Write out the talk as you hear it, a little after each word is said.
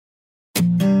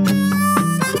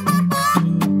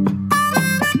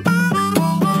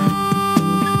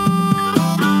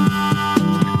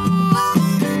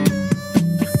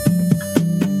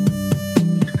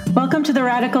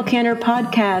Radical Candor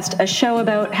podcast, a show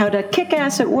about how to kick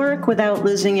ass at work without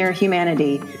losing your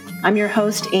humanity. I'm your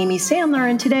host, Amy Sandler,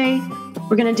 and today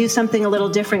we're going to do something a little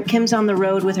different. Kim's on the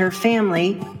road with her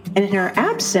family, and in her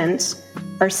absence,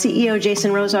 our CEO,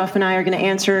 Jason Rosoff, and I are going to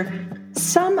answer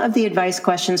some of the advice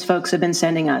questions folks have been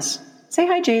sending us. Say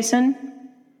hi, Jason.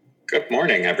 Good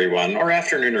morning, everyone, or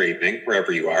afternoon or evening,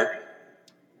 wherever you are.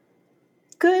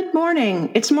 Good morning.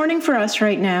 It's morning for us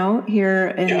right now here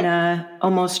in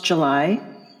almost July.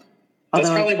 That's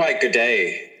probably why good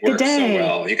day works so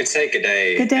well. You can say good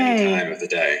day any time of the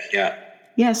day. Yeah.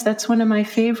 Yes, that's one of my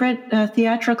favorite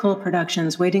theatrical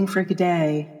productions, Waiting for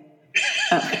Godday.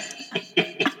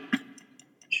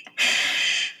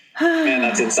 Man,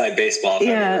 that's inside baseball. If I've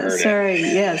ever heard sorry.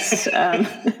 it. Yes.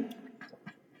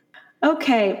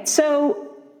 Okay,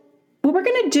 so what we're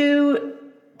going to do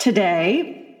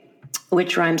today,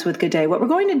 which rhymes with good day, what we're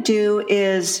going to do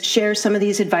is share some of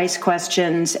these advice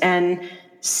questions and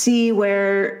see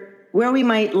where we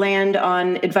might land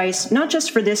on advice, not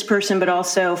just for this person, but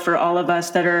also for all of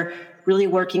us that are really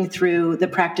working through the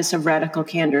practice of radical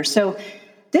candor. So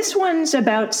this one's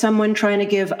about someone trying to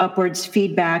give upwards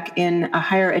feedback in a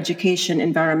higher education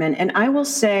environment. And I will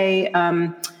say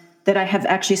that I have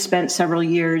actually spent several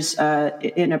years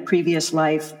in a previous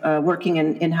life working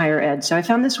in higher ed. So I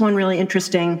found this one really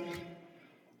interesting.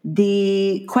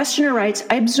 The questioner writes,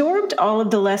 I absorbed all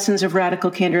of the lessons of radical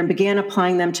candor and began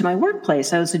applying them to my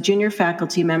workplace. I was a junior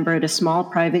faculty member at a small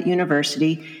private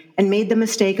university and made the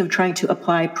mistake of trying to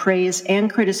apply praise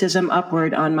and criticism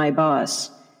upward on my boss.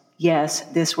 Yes,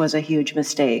 this was a huge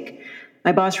mistake.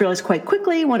 My boss realized quite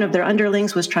quickly one of their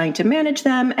underlings was trying to manage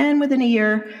them, and within a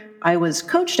year, I was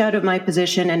coached out of my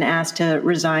position and asked to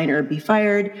resign or be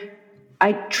fired.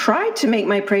 I tried to make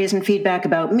my praise and feedback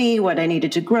about me, what I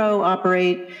needed to grow,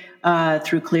 operate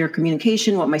through clear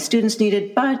communication, what my students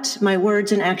needed, but my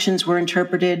words and actions were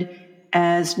interpreted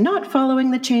as not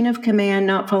following the chain of command,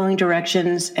 not following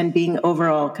directions, and being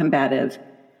overall combative.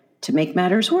 To make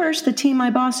matters worse, the team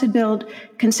my boss had built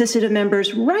consisted of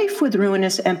members rife with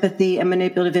ruinous empathy and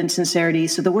manipulative insincerity,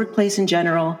 so the workplace in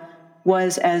general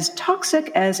was as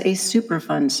toxic as a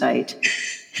Superfund site.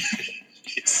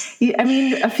 I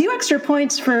mean, a few extra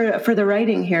points for the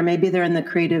writing here. Maybe they're in the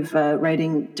creative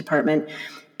writing department.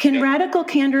 Can radical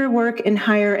candor work in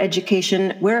higher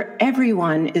education where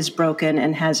everyone is broken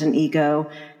and has an ego?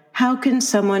 How can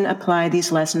someone apply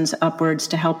these lessons upwards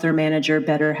to help their manager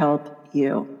better help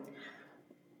you?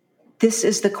 This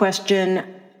is the question.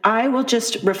 I will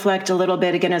just reflect a little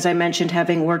bit, again, as I mentioned,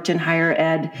 having worked in higher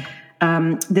ed,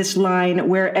 this line,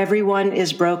 where everyone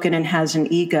is broken and has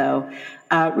an ego,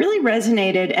 really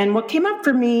resonated. And what came up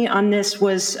for me on this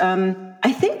was,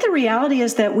 I think the reality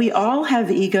is that we all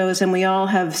have egos and we all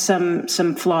have some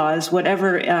flaws,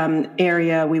 whatever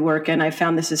area we work in. I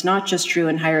found this is not just true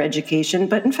in higher education,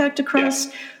 but in fact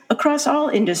across all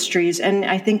industries. And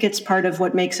I think it's part of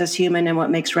what makes us human and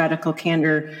what makes radical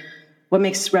candor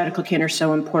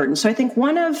so important. So I think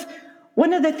one of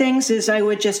the things is I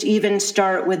would just even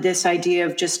start with this idea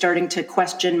of just starting to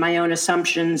question my own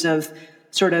assumptions of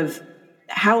sort of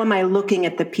how am I looking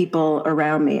at the people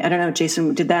around me? I don't know, Jason,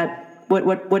 what did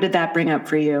that bring up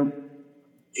for you?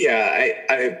 Yeah,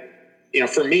 I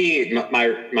for me,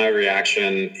 my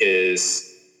reaction is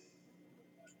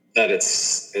that it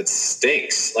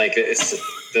stinks. Like it's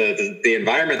the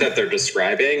environment that they're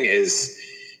describing is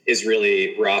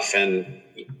really rough, and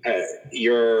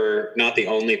you're not the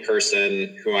only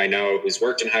person who I know who's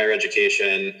worked in higher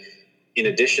education. In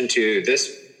addition to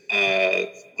this,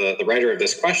 the writer of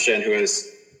this question who has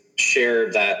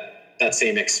shared that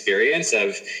same experience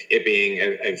of it being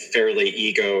a fairly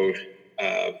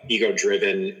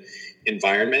ego-driven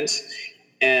environment,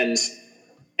 and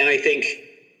I think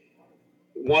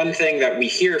one thing that we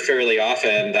hear fairly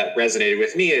often that resonated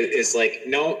with me is like,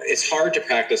 no, it's hard to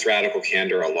practice radical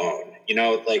candor alone.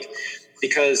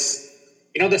 Because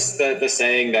the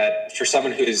saying that for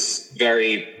someone who's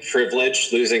very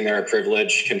privileged, losing their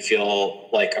privilege can feel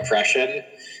like oppression,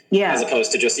 as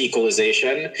opposed to just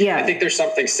equalization. Yeah. I think there's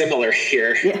something similar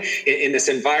here in this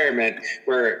environment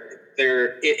where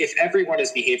if everyone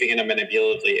is behaving in a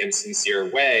manipulatively insincere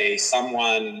way,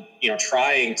 someone,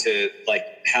 trying to like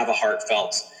have a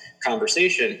heartfelt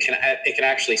conversation can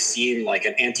actually seem like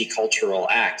an anti-cultural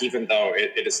act, even though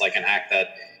it is like an act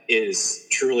that is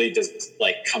truly just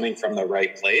like coming from the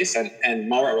right place and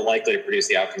more likely to produce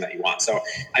the outcome that you want. So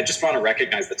I just want to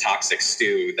recognize the toxic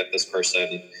stew that this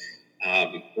person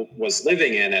was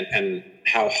living in and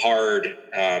how hard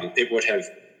it would have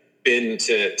been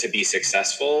to be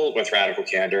successful with radical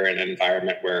candor in an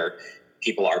environment where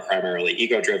people are primarily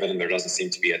ego-driven and there doesn't seem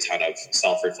to be a ton of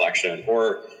self-reflection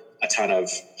or a ton of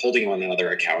holding one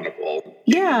another accountable.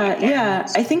 Yeah.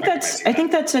 I think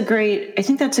that's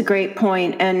a great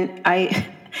point. And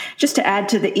just to add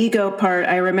to the ego part,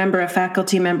 I remember a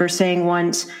faculty member saying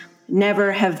once,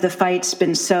 never have the fights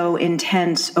been so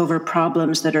intense over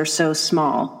problems that are so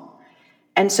small.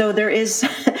 And so there's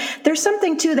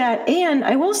something to that. And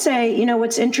I will say,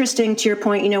 what's interesting to your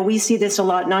point, we see this a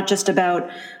lot, not just about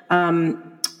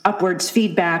upwards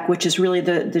feedback, which is really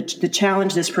the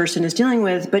challenge this person is dealing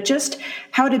with, but just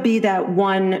how to be that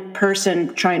one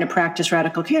person trying to practice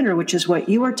radical candor, which is what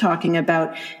you were talking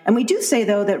about. And we do say,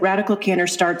 though, that radical candor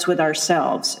starts with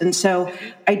ourselves. And so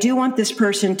I do want this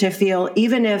person to feel,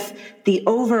 even if the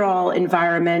overall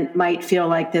environment might feel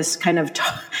like this kind of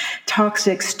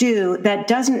toxic stew, that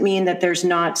doesn't mean that there's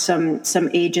not some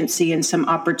agency and some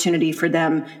opportunity for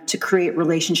them to create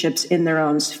relationships in their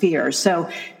own sphere. So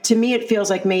to me, it feels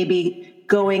like maybe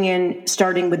going in,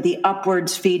 starting with the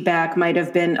upwards feedback might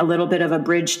have been a little bit of a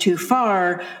bridge too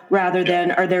far, rather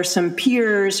than, are there some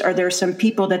peers, are there some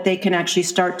people that they can actually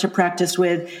start to practice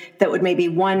with that would maybe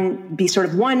be sort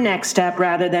of one next step,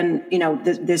 rather than,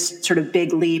 this sort of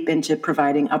big leap into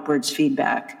providing upwards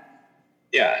feedback?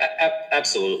 Yeah,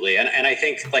 absolutely. And I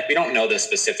think we don't know the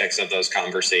specifics of those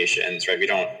conversations, right? We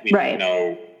don't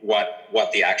know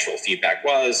what the actual feedback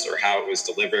was or how it was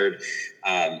delivered.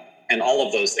 And all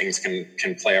of those things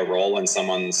can play a role in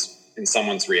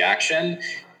someone's reaction.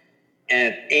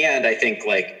 And I think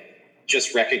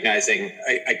just recognizing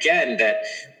again that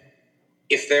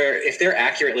if they're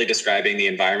accurately describing the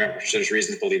environment, which there's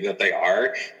reason to believe that they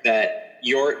are, that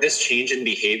this change in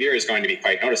behavior is going to be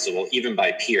quite noticeable, even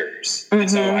by peers. Mm-hmm. And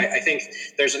so I think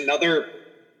there's another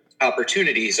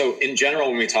opportunity. So in general,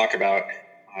 when we talk about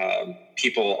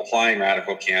people applying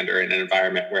radical candor in an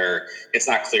environment where it's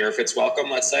not clear if it's welcome,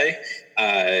 let's say,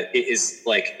 it is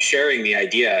sharing the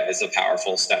idea is a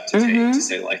powerful step to take, to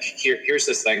say here's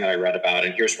this thing that I read about,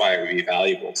 and here's why it would be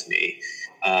valuable to me.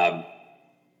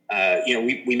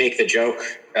 We make the joke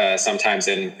sometimes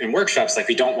in workshops,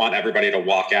 we don't want everybody to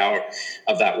walk out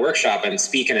of that workshop and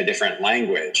speak in a different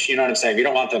language. You know what I'm saying? We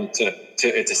don't want them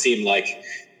to seem like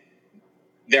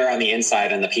they're on the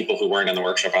inside and the people who weren't in the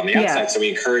workshop on the outside. So we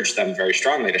encourage them very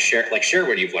strongly to share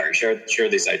what you've learned, share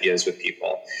these ideas with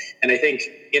people. And I think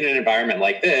in an environment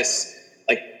like this,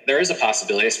 there is a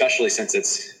possibility, especially since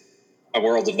it's a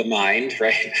world of the mind,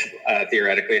 right?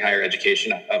 Theoretically, higher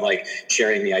education, of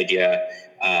sharing the idea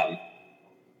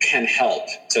can help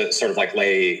to sort of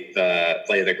lay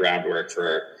the groundwork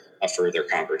for a further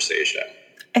conversation.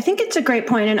 I think it's a great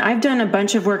point. And I've done a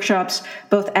bunch of workshops,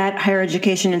 both at higher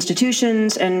education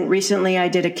institutions, and recently I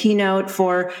did a keynote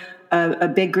for a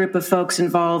big group of folks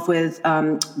involved with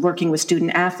working with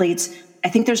student athletes. I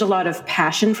think there's a lot of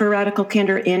passion for radical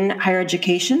candor in higher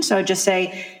education. So I'd just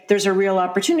say there's a real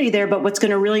opportunity there, but what's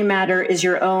going to really matter is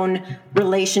your own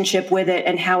relationship with it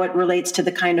and how it relates to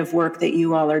the kind of work that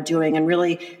you all are doing. And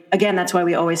really, again, that's why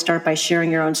we always start by sharing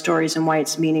your own stories and why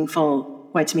it's meaningful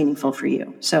for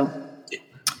you. So.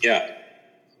 Yeah.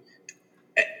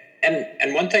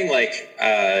 And one thing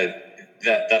that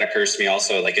occurs to me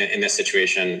also, in this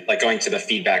situation, going to the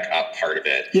feedback up part of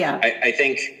it. Yeah. I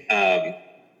think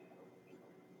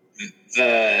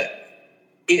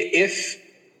if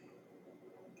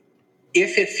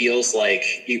it feels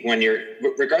when you're,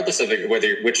 regardless of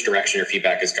which direction your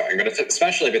feedback is going, but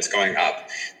especially if it's going up,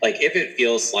 if it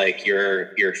feels like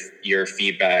your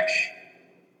feedback,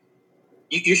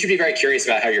 you should be very curious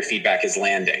about how your feedback is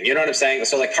landing. You know what I'm saying?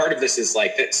 So part of this is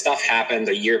that stuff happened,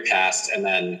 a year passed, and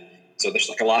then so there's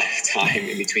a lot of time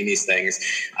in between these things.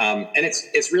 And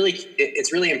it's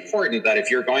really important that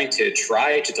if you're going to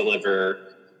try to deliver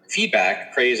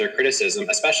feedback, praise or criticism,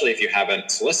 especially if you haven't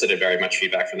solicited very much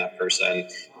feedback from that person,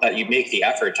 that you make the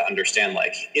effort to understand,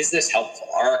 is this helpful?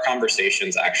 Are our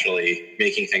conversations actually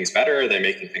making things better? Are they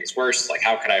making things worse?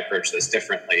 How could I approach this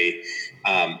differently?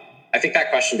 I think that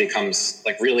question becomes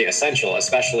really essential,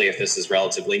 especially if this is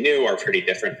relatively new or pretty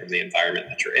different from the environment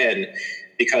that you're in,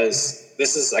 because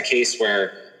this is a case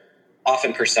where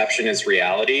often perception is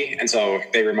reality. And so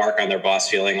they remark on their boss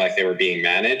feeling like they were being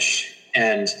managed.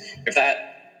 And if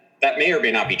that may or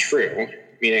may not be true,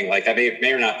 meaning that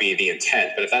may or not be the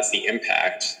intent, but if that's the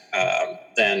impact,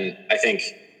 then I think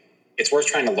it's worth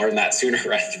trying to learn that sooner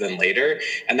rather than later.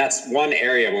 And that's one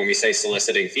area when we say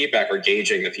soliciting feedback or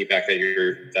gauging the feedback that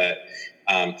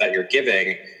you're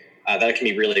giving, that it can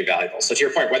be really valuable. So to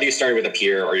your point, whether you started with a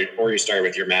peer or you started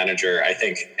with your manager, I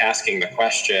think asking the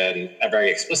question very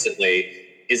explicitly,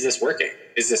 is this working?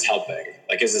 Is this helping?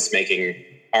 Is this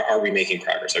are we making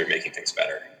progress? Are we making things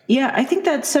better? Yeah, I think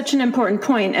that's such an important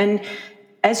point. And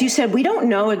as you said, we don't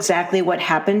know exactly what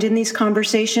happened in these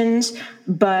conversations,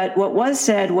 but what was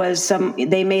said was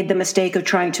they made the mistake of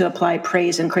trying to apply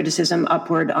praise and criticism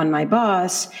upward on my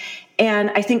boss. And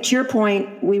I think to your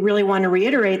point, we really want to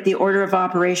reiterate the order of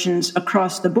operations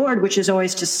across the board, which is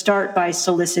always to start by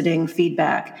soliciting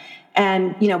feedback.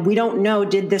 And, we don't know,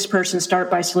 did this person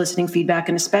start by soliciting feedback,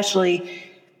 and especially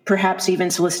perhaps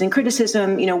even soliciting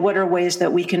criticism? What are ways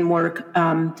that we can work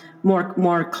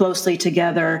more closely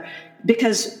together?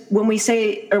 Because when we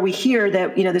say, or we hear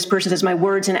that, this person says, my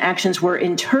words and actions were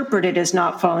interpreted as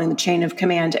not following the chain of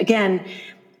command. Again,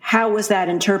 how was that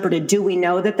interpreted? Do we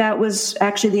know that that was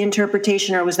actually the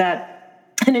interpretation, or was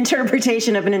that an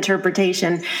interpretation of an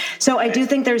interpretation? So I do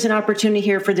think there's an opportunity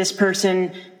here for this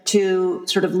person to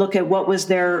sort of look at what was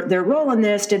their role in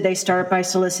this. Did they start by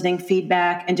soliciting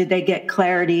feedback, and did they get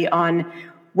clarity on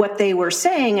what they were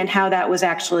saying and how that was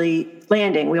actually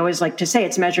landing? We always like to say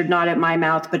it's measured not at my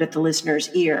mouth, but at the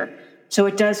listener's ear. So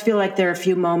it does feel like there are a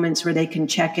few moments where they can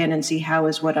check in and see how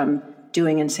is what I'm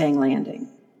doing and saying landing.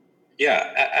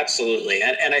 Yeah, absolutely.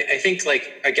 And I think,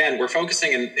 again, we're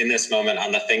focusing in this moment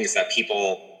on the things that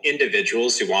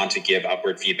individuals who want to give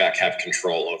upward feedback have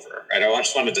control over, right? I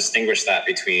just want to distinguish that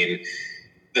between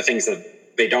the things that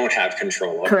they don't have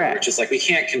control over. Correct. Which is we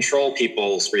can't control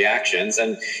people's reactions.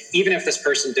 And even if this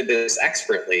person did this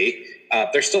expertly,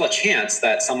 there's still a chance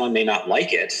that someone may not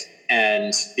like it.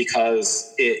 And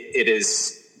because it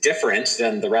is different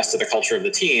than the rest of the culture of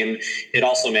the team, it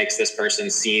also makes this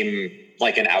person seem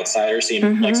like an outsider,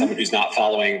 seem like someone who's not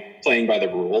playing by the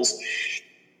rules.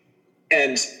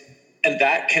 And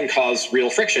that can cause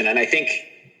real friction. And I think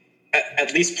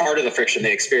at least part of the friction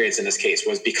they experienced in this case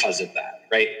was because of that,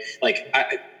 right?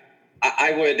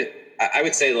 I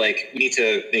would say we need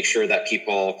to make sure that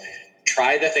people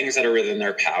try the things that are within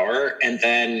their power, and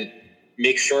then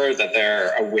make sure that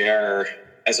they're aware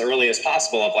as early as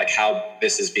possible of how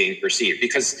this is being perceived.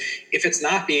 Because if it's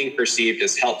not being perceived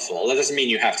as helpful, that doesn't mean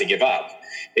you have to give up.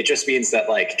 It just means that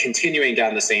continuing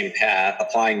down the same path,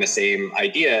 applying the same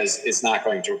ideas is not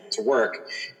going to work.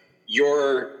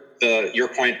 Your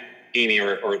point, Amy,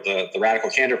 or the radical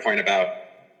candor point about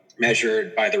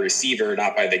measured by the receiver,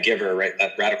 not by the giver, right?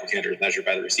 That radical candor is measured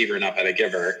by the receiver, not by the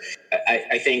giver.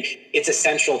 I think it's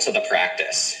essential to the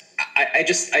practice. I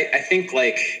think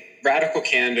radical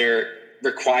candor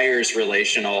requires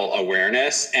relational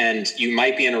awareness, and you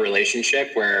might be in a relationship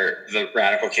where the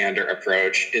radical candor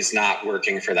approach is not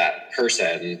working for that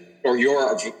person, or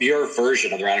your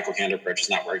version of the radical candor approach is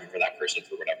not working for that person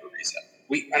for whatever reason.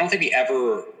 I don't think we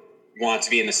ever want to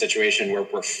be in a situation where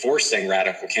we're forcing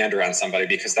radical candor on somebody,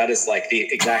 because that is the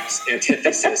exact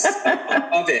antithesis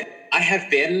of it. I have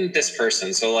been this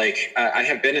person. So I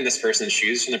have been in this person's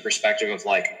shoes from the perspective of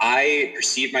I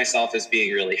perceive myself as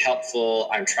being really helpful.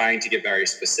 I'm trying to give very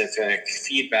specific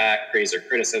feedback, praise or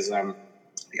criticism.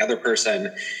 The other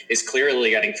person is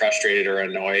clearly getting frustrated or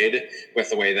annoyed with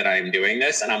the way that I'm doing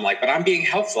this. And I'm but I'm being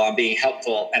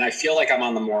helpful. And I feel like I'm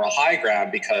on the moral high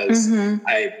ground because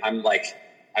I'm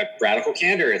radical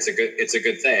candor. It's a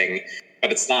good thing.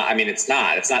 But it's not. It's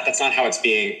not. That's not how it's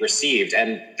being received.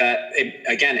 And that,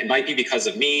 again, it might be because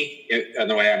of me and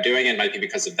the way I'm doing it. It might be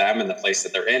because of them and the place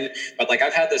that they're in. But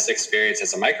I've had this experience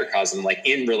as a microcosm,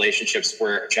 in relationships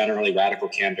where generally radical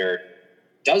candor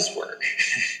does work,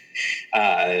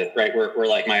 right?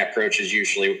 Where my approach is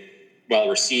usually well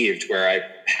received, where I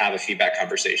have a feedback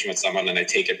conversation with someone and I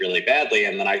take it really badly,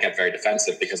 and then I get very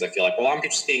defensive because I feel well, I'm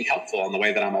just being helpful in the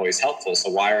way that I'm always helpful.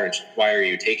 So why are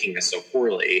you taking this so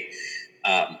poorly?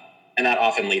 And that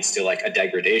often leads to a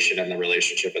degradation in the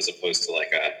relationship as opposed to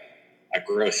a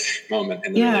growth moment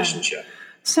in the relationship.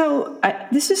 So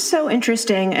this is so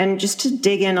interesting. And just to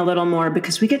dig in a little more,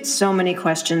 because we get so many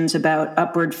questions about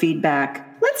upward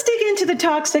feedback, let's dig into the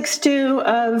toxic stew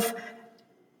of,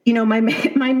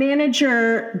 my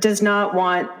manager does not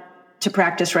want to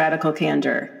practice radical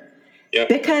candor. Yep.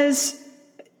 Because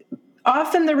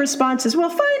often the response is, well,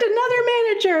 find another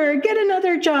manager, get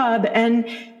another job. And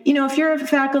if you're a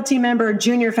faculty member,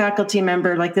 junior faculty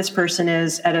member, like this person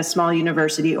is at a small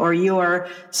university, or you're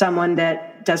someone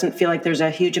that doesn't feel like there's a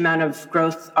huge amount of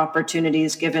growth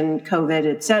opportunities given COVID,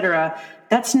 et cetera,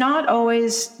 that's not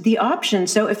always the option.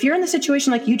 So if you're in the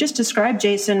situation like you just described,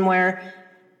 Jason, where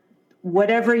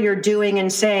whatever you're doing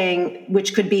and saying,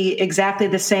 which could be exactly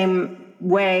the same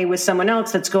way with someone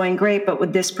else that's going great, but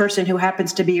with this person who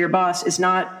happens to be your boss is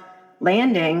not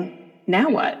landing, now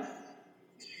what?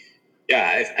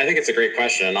 Yeah, I think it's a great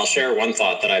question. And I'll share one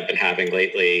thought that I've been having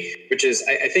lately, which is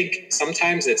I think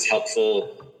sometimes it's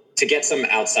helpful to get some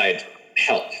outside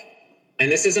help.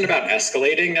 And this isn't about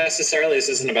escalating necessarily. This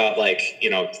isn't about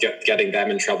getting them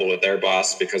in trouble with their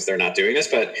boss because they're not doing this.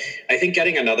 But I think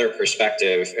getting another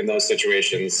perspective in those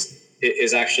situations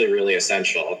is actually really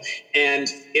essential. And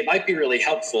it might be really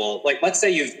helpful. Like, let's say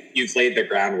you've laid the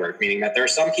groundwork, meaning that there are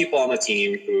some people on the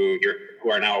team who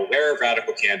are now aware of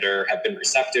radical candor, have been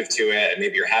receptive to it, and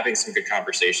maybe you're having some good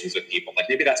conversations with people. Like,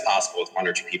 maybe that's possible with one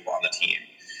or two people on the team.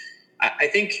 I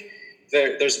think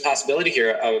there's a possibility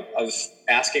here of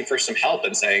asking for some help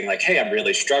and saying, like, hey, I'm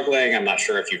really struggling. I'm not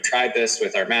sure if you've tried this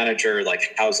with our manager.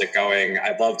 Like, how's it going?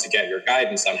 I'd love to get your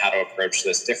guidance on how to approach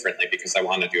this differently because I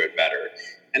want to do it better.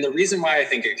 And the reason why I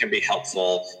think it can be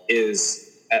helpful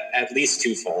is at least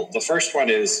twofold. The first one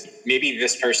is maybe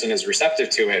this person is receptive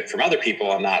to it from other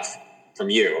people and not from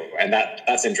you. And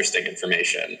that's interesting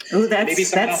information. Oh,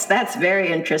 that's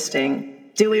very interesting.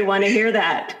 Do we want to hear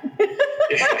that?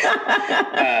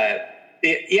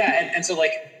 And so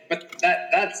but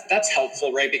that's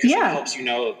helpful, right? Because it helps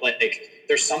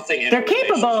there's something in they're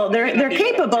capable. They're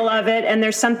capable of it, and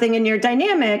there's something in your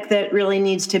dynamic that really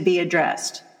needs to be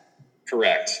addressed.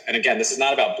 Correct. And again, this is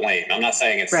not about blame. I'm not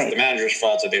saying it's the manager's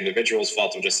fault or the individual's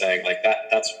fault. I'm just saying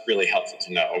that's really helpful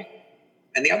to know.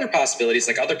 And the other possibility is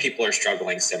other people are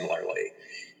struggling similarly.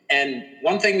 And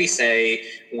one thing we say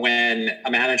when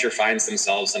a manager finds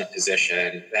themselves in a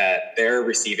position that they're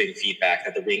receiving feedback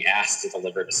that they're being asked to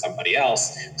deliver to somebody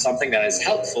else, something that is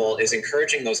helpful is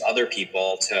encouraging those other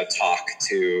people to talk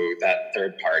to that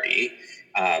third party,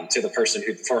 to the person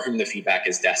for whom the feedback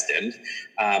is destined,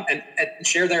 and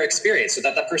share their experience so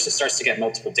that that person starts to get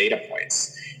multiple data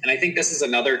points. And I think this is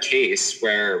another case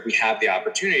where we have the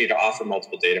opportunity to offer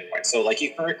multiple data points. So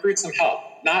you can recruit some help.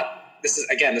 This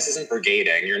isn't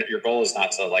brigading. Your goal is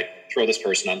not to throw this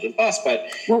person under the bus,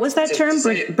 but what was that term?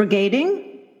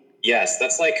 Brigading? Yes,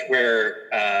 that's where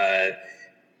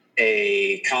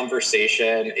a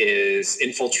conversation is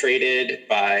infiltrated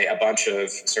by a bunch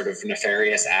of sort of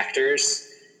nefarious actors,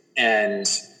 and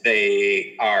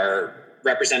they are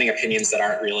representing opinions that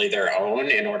aren't really their own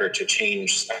in order to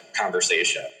change a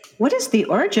conversation. What is the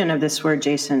origin of this word,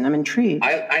 Jason? I'm intrigued.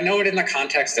 I know it in the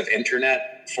context of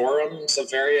internet forums of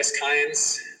various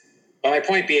kinds. But my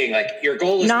point being, your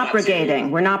goal is not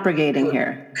brigading. We're not brigading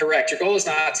here. Correct. Your goal is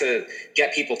not to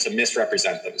get people to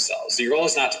misrepresent themselves. Your goal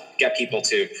is not to get people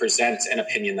to present an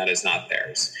opinion that is not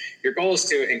theirs. Your goal is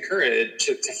to encourage,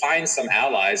 to find some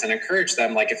allies and encourage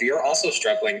them. If you're also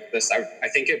struggling with this, I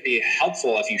think it'd be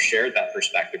helpful if you shared that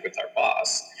perspective with our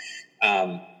boss.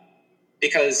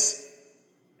 Because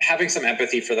having some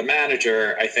empathy for the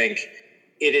manager, I think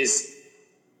it is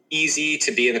easy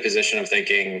to be in the position of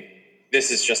thinking, this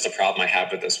is just a problem I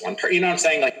have with this one person. You know what I'm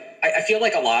saying? I feel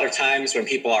a lot of times when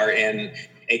people are in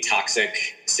a toxic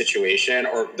situation,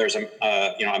 or there's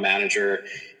a manager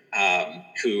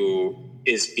who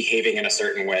is behaving in a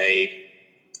certain way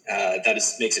that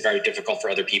makes it very difficult for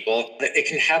other people, it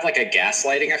can have a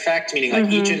gaslighting effect, meaning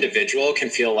each individual can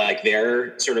feel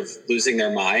they're sort of losing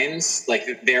their minds,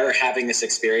 they're having this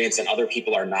experience and other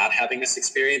people are not having this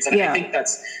experience. And I think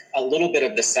that's a little bit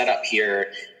of the setup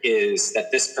here, is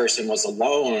that this person was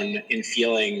alone in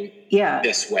feeling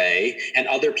this way, and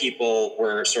other people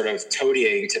were sort of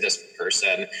toadying to this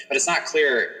person, but it's not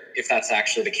clear if that's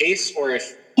actually the case, or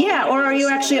if or are you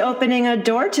actually opening a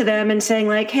door to them and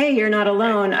saying hey, you're not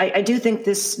alone. I do think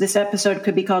this episode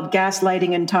could be called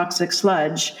Gaslighting and Toxic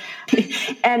Sludge.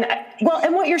 and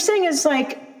what you're saying is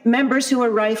members who are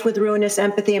rife with ruinous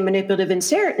empathy and manipulative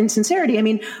insincerity. I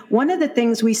mean, one of the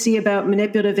things we see about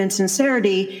manipulative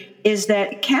insincerity is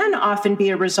that it can often be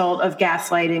a result of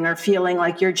gaslighting or feeling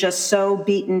like you're just so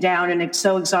beaten down and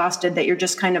so exhausted that you're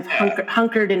just kind of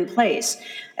hunkered in place.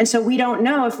 And so we don't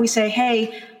know if we say,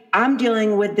 hey, I'm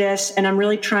dealing with this and I'm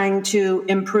really trying to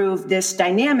improve this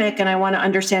dynamic and I want to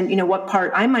understand, what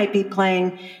part I might be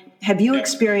playing. Have you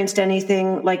experienced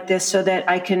anything like this so that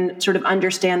I can sort of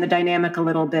understand the dynamic a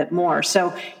little bit more?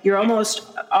 So you're almost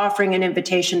offering an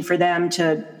invitation for them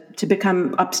to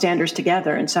become upstanders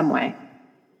together in some way.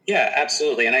 Yeah,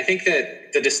 absolutely. And I think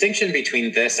that the distinction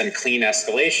between this and clean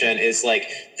escalation is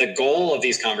the goal of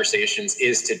these conversations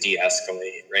is to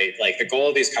de-escalate, right? The goal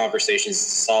of these conversations is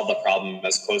to solve the problem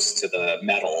as close to the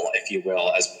metal, if you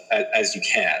will, as you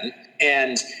can.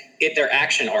 And they're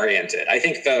action oriented. I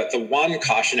think the one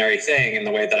cautionary thing in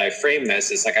the way that I frame this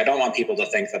is I don't want people to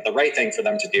think that the right thing for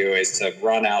them to do is to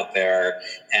run out there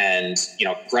and,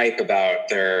 gripe about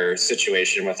their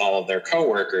situation with all of their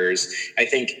coworkers. I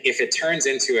think if it turns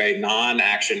into a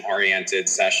non-action oriented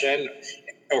session,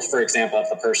 or for example, if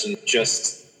the person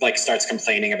just starts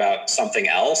complaining about something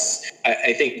else,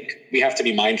 I think we have to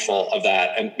be mindful of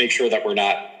that and make sure that we're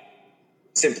not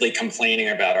simply complaining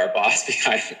about our boss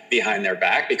behind their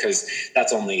back, because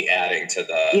that's only adding to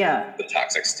the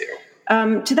toxic stew.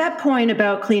 To that point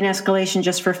about clean escalation,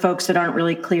 just for folks that aren't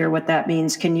really clear what that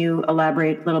means, can you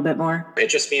elaborate a little bit more? It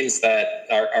just means that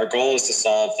our goal is to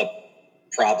solve the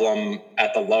problem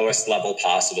at the lowest level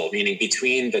possible, meaning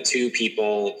between the two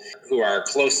people who are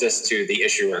closest to the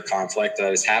issue or conflict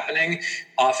that is happening.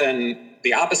 Often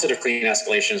the opposite of clean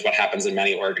escalation is what happens in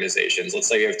many organizations. Let's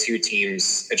say you have two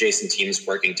teams, adjacent teams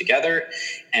working together,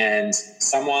 and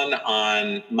someone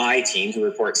on my team who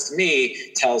reports to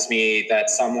me tells me that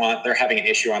they're having an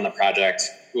issue on the project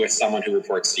with someone who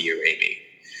reports to you, Amy.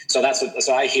 So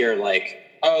I hear like,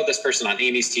 oh, this person on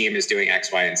Amy's team is doing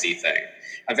X, Y, and Z thing.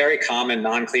 A very common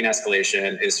non-clean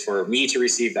escalation is for me to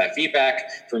receive that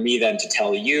feedback, for me then to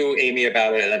tell you, Amy,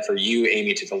 about it, and then for you,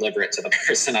 Amy, to deliver it to the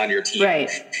person on your team. Right.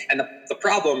 And the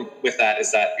problem with that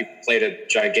is that we played a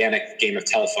gigantic game of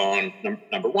telephone,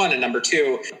 number one. And number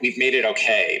two, we've made it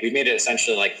okay. We've made it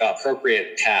essentially like the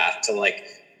appropriate path to like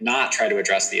not try to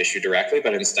address the issue directly,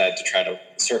 but instead to try to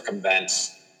circumvent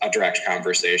a direct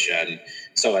conversation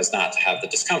so as not to have the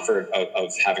discomfort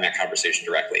of having that conversation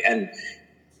directly. And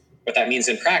what that means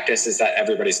in practice is that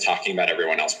everybody's talking about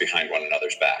everyone else behind one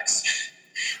another's backs.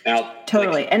 Now,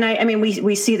 totally. And I mean,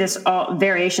 we see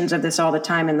variations of this all the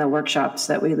time in the workshops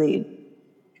that we lead.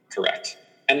 Correct.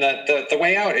 And the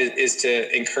way out is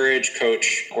to encourage,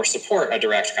 coach, or support a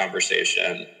direct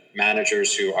conversation.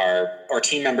 Managers or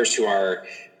team members who are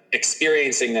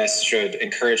experiencing this should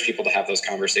encourage people to have those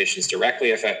conversations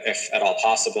directly if at all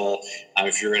possible.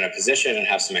 If you're in a position and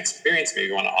have some experience, maybe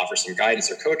you want to offer some guidance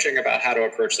or coaching about how to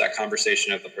approach that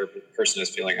conversation if the person is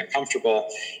feeling uncomfortable.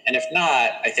 And if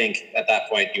not, I think at that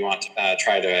point you want to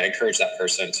try to encourage that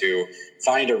person to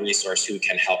find a resource who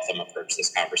can help them approach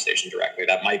this conversation directly.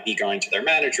 That might be going to their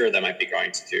manager, that might be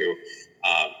going to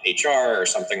HR or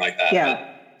something like that. Yeah.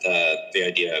 But the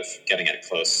idea of getting it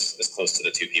as close to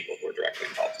the two people who are directly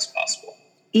involved as possible.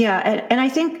 Yeah. And I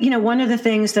think, one of the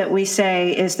things that we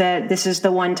say is that this is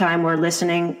the one time we're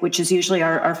listening, which is usually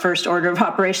our first order of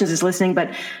operations is listening,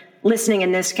 but listening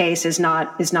in this case is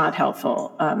not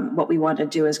helpful. What we want to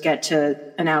do is get to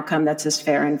an outcome that's as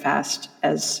fair and fast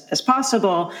as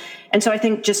possible. And so I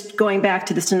think just going back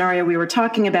to the scenario we were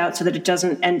talking about so that it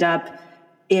doesn't end up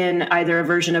in either a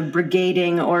version of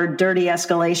brigading or dirty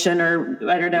escalation, or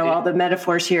I don't know, all the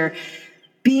metaphors here,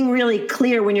 being really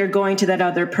clear when you're going to that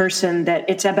other person that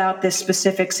it's about this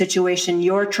specific situation.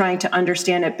 You're trying to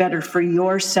understand it better for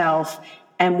yourself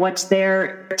and what's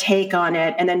their take on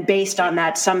it. And then based on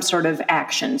that, some sort of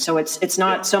action. So it's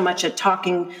not so much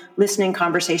a listening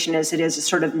conversation as it is a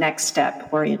sort of next step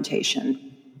orientation.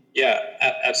 Yeah,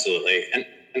 absolutely.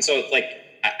 And so like,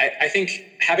 I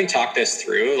think having talked this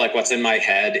through, like what's in my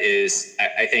head is,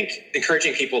 I think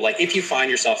encouraging people, like if you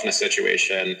find yourself in a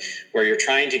situation where you're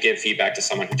trying to give feedback to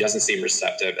someone who doesn't seem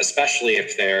receptive, especially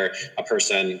if they're a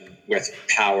person with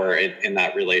power in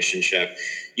that relationship,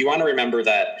 you want to remember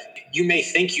that you may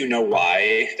think you know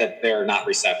why that they're not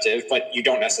receptive, but you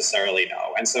don't necessarily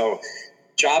know. And so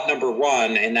job number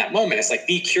one in that moment is like,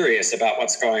 be curious about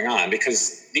what's going on,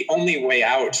 because the only way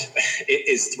out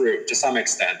is through, to some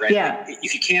extent, right? Yeah. Like,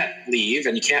 if you can't leave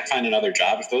and you can't find another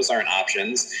job, if those aren't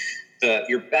options,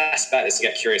 your best bet is to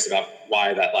get curious about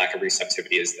why that lack of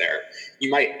receptivity is there.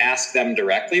 You might ask them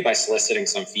directly by soliciting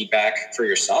some feedback for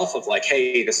yourself of like,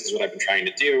 hey, this is what I've been trying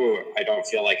to do. I don't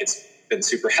feel like it's been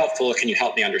super helpful. Can you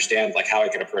help me understand like how I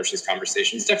could approach these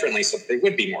conversations differently so that they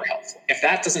would be more helpful? If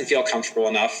that doesn't feel comfortable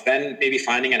enough, then maybe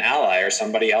finding an ally or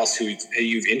somebody else who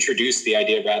you've introduced the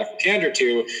idea of radical candor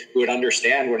to, who would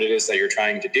understand what it is that you're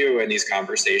trying to do in these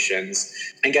conversations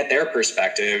and get their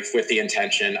perspective with the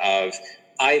intention of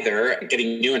either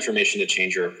getting new information to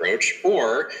change your approach,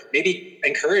 or maybe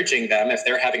encouraging them, if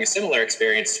they're having a similar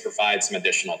experience, to provide some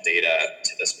additional data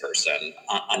to this person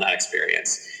on that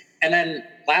experience. And then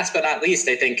last but not least,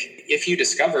 I think if you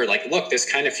discover like, look, this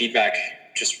kind of feedback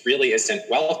just really isn't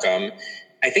welcome,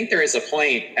 I think there is a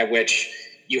point at which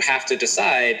you have to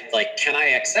decide, like, can I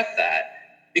accept that?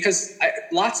 Because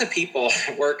lots of people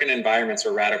work in environments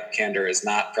where radical candor is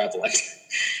not prevalent.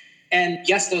 And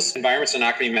yes, those environments are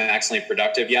not going to be maximally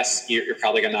productive. Yes, you're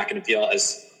probably not going to feel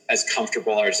as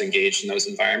comfortable or as engaged in those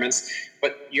environments,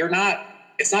 but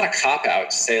it's not a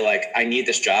cop-out to say like, I need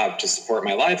this job to support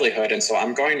my livelihood. And so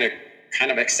I'm going to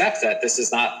kind of accept that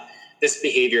this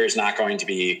behavior is not going to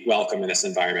be welcome in this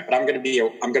environment, but I'm going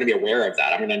to be aware of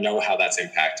that. I'm going to know how that's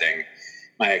impacting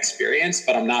my experience,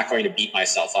 but I'm not going to beat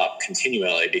myself up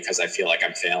continually because I feel like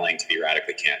I'm failing to be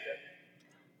radically candid.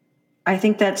 I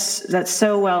think that's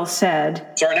so well said.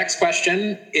 So our next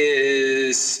question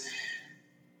is,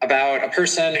 about a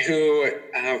person who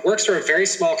works for a very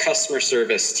small customer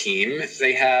service team.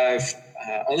 They have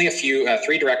only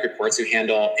three direct reports who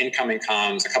handle incoming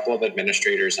comms, a couple of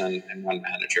administrators, and one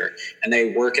manager. And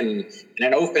they work in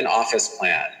an open office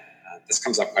plan. This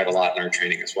comes up quite a lot in our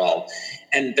training as well.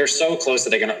 And they're so close that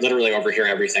they can literally overhear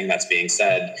everything that's being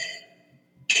said.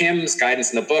 Kim's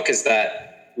guidance in the book is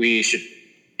that we should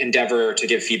endeavor to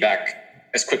give feedback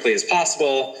as quickly as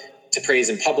possible, to praise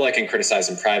in public and criticize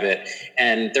in private.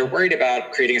 And they're worried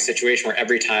about creating a situation where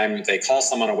every time they call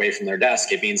someone away from their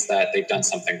desk, it means that they've done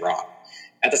something wrong.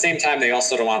 At the same time, they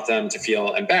also don't want them to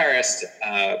feel embarrassed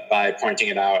by pointing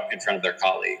it out in front of their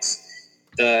colleagues.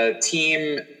 The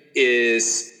team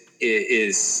is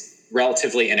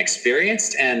relatively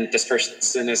inexperienced, and this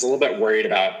person is a little bit worried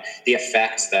about the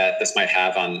effect that this might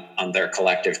have on their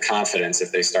collective confidence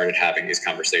if they started having these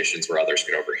conversations where others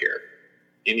could overhear.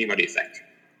 Amy, what do you think?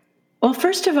 Well,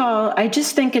 first of all, I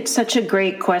just think it's such a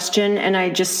great question, and I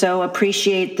just so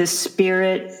appreciate the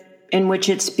spirit in which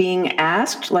it's being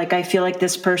asked. Like, I feel like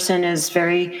this person is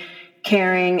very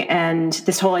caring, and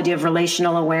this whole idea of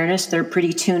relational awareness, they're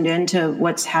pretty tuned into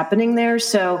what's happening there.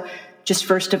 So just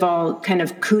first of all, kind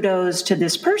of kudos to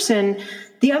this person.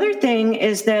 The other thing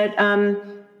is that,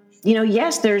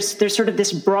 yes, there's sort of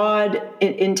this broad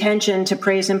intention to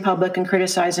praise in public and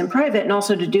criticize in private, and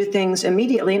also to do things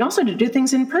immediately, and also to do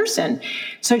things in person.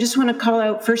 So I just want to call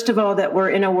out, first of all, that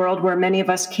we're in a world where many of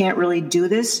us can't really do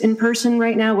this in person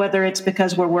right now, whether it's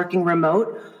because we're working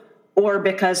remote or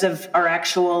because of our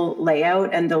actual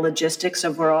layout and the logistics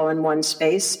of we're all in one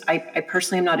space. I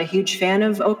personally am not a huge fan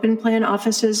of open plan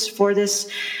offices for this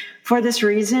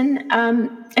reason.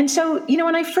 And so,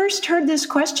 when I first heard this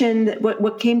question,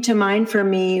 what came to mind for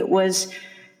me was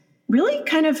really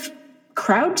kind of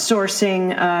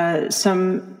crowdsourcing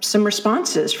some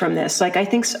responses from this. Like, I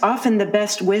think often the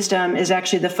best wisdom is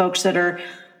actually the folks that are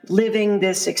living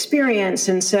this experience.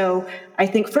 And so I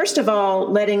think, first of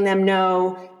all, letting them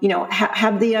know,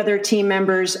 have the other team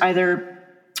members either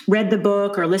read the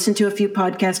book or listened to a few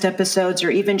podcast episodes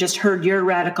or even just heard your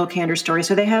radical candor story.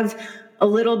 So they have a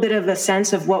little bit of a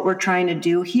sense of what we're trying to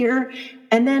do here.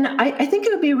 And then I think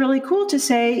it would be really cool to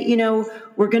say,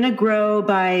 we're going to grow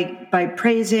by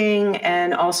praising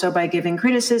and also by giving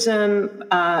criticism.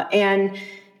 And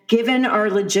given our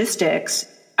logistics,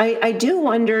 I do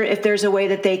wonder if there's a way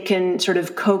that they can sort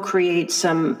of co-create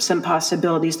some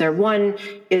possibilities there. One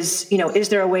is, is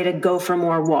there a way to go for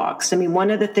more walks? I mean,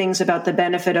 one of the things about the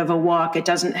benefit of a walk, it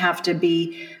doesn't have to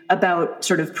be about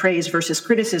sort of praise versus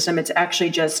criticism. It's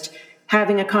actually just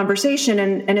having a conversation,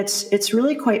 and it's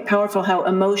really quite powerful how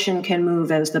emotion can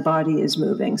move as the body is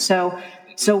moving. So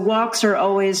walks are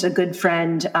always a good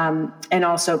friend, and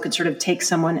also could sort of take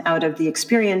someone out of the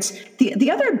experience. The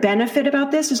other benefit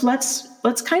about this is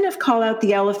let's kind of call out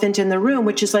the elephant in the room,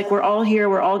 which is like, we're all here,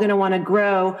 we're all going to want to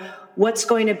grow. What's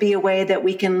going to be a way that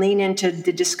we can lean into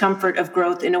the discomfort of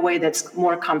growth in a way that's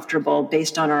more comfortable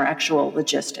based on our actual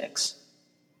logistics?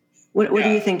 What do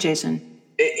you think, Jason?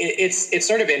 It's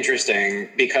sort of interesting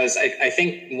because I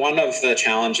think one of the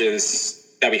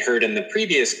challenges that we heard in the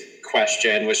previous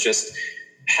question was just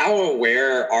how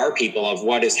aware are people of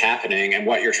what is happening and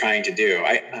what you're trying to do?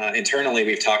 Internally,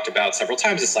 we've talked about several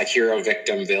times this like hero,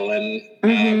 victim, villain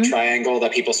triangle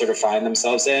that people sort of find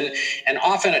themselves in. And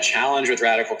often a challenge with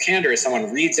radical candor is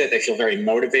someone reads it, they feel very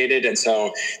motivated. And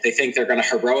so they think they're going to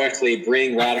heroically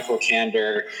bring radical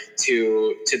candor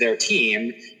to their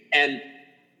team. And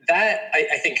that,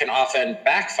 I think, can often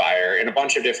backfire in a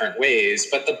bunch of different ways.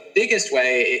 But the biggest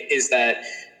way is that,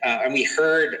 and we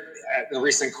heard in the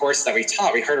recent course that we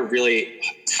taught, we heard a really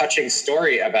touching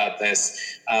story about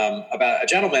this, about a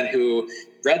gentleman who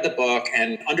read the book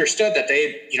and understood that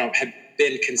they, had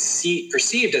been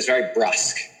perceived as very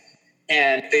brusque.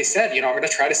 And they said, I'm going to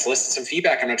try to solicit some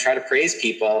feedback. I'm going to try to praise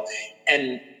people.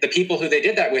 And the people who they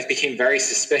did that with became very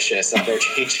suspicious of their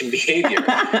change in behavior.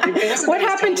 What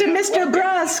happened to Mr.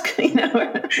 Brusque?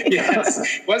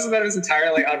 Yes, it wasn't that it was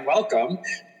entirely unwelcome,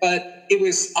 but it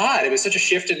was odd. It was such a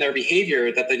shift in their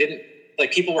behavior that they didn't,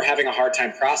 people were having a hard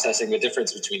time processing the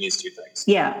difference between these two things.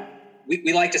 Yeah.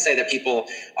 We like to say that people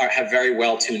have very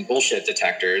well-tuned bullshit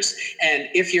detectors. And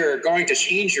if you're going to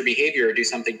change your behavior or do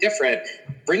something different,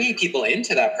 bringing people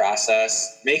into that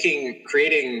process,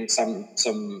 creating some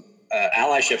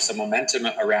allyship, some momentum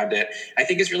around it, I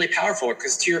think is really powerful.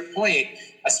 Because to your point,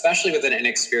 especially with an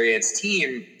inexperienced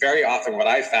team, very often what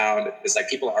I found is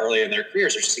people early in their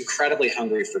careers are just incredibly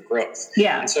hungry for growth.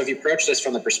 Yeah. And so if you approach this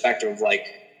from the perspective of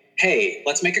hey,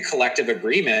 let's make a collective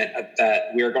agreement that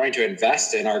we are going to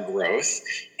invest in our growth.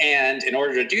 And in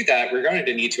order to do that, we're going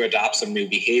to need to adopt some new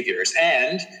behaviors.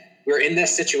 And we're in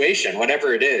this situation,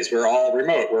 whatever it is. We're all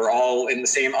remote. We're all in the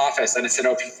same office, and it's an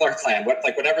open floor plan.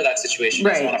 Whatever that situation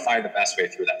is, I want to find the best way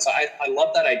through that. So I love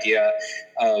that idea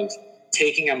of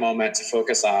taking a moment to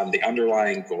focus on the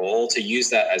underlying goal, to use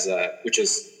that which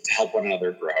is to help one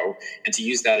another grow, and to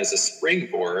use that as a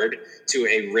springboard to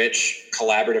a rich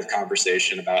collaborative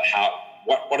conversation about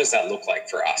what does that look like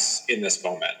for us in this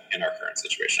moment in our current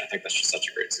situation. I think that's just such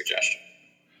a great suggestion.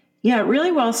 Yeah,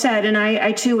 really well said. And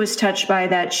I too was touched by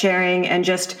that sharing, and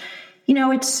just,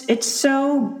 it's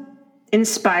so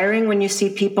inspiring when you see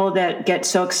people that get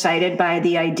so excited by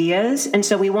the ideas. And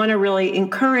so we want to really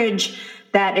encourage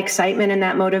that excitement and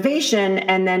that motivation,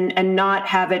 and not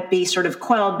have it be sort of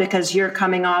quelled because you're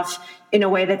coming off in a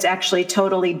way that's actually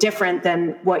totally different than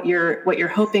what you're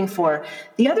hoping for.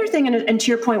 The other thing, and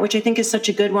to your point, which I think is such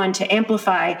a good one to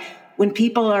amplify, when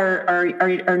people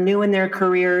are new in their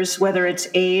careers, whether it's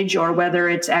age or whether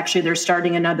it's actually they're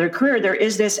starting another career, there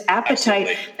is this appetite.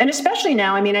 Absolutely. And especially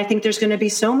now, I think there's going to be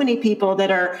so many people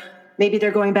that are, maybe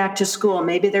they're going back to school,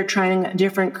 maybe they're trying a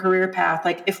different career path.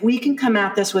 Like, if we can come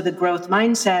at this with a growth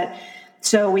mindset,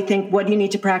 so we think, what do you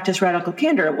need to practice radical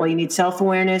candor? Well, you need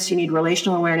self-awareness, you need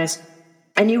relational awareness,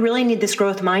 and you really need this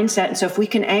growth mindset. And so if we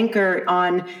can anchor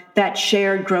on that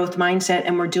shared growth mindset,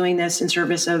 and we're doing this in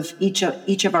service of each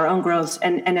of our own growths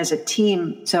and as a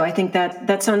team. So I think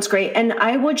that sounds great. And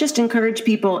I would just encourage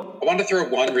people. I want to throw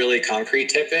one really concrete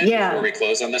tip in before we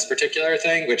close on this particular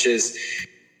thing, which is,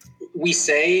 we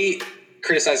say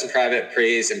criticize in private,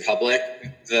 praise in public.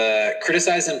 The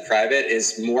criticize in private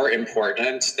is more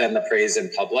important than the praise in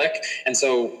public. And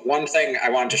so one thing I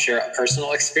wanted to share a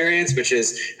personal experience, which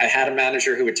is I had a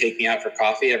manager who would take me out for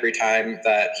coffee every time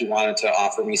that he wanted to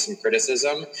offer me some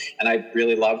criticism. And I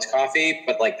really loved coffee,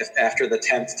 but after the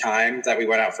 10th time that we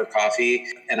went out for coffee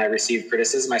and I received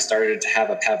criticism, I started to have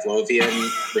a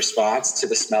Pavlovian response to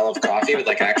the smell of coffee. It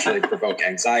would actually provoke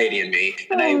anxiety in me.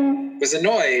 And I was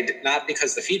annoyed, not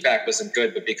because the feedback wasn't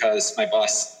good, but because my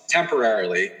boss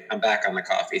temporarily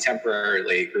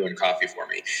ruined coffee for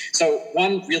me. So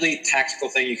one really tactical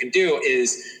thing you can do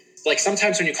is,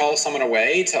 sometimes when you call someone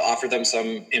away to offer them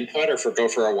some input or go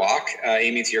for a walk,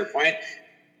 Amy, to your point,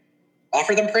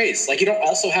 offer them praise. You don't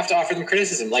also have to offer them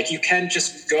criticism. You can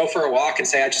just go for a walk and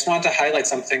say, I just want to highlight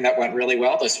something that went really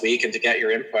well this week and to get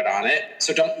your input on it.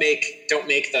 So don't make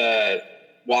the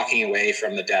walking away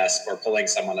from the desk or pulling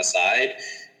someone aside,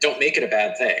 don't make it a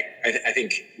bad thing. I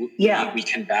think we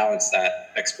can balance that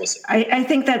explicitly. I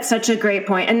think that's such a great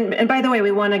point. And by the way,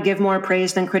 we want to give more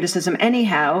praise than criticism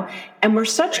anyhow. And we're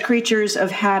such creatures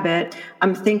of habit.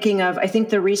 I think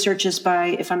the research is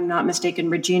by, if I'm not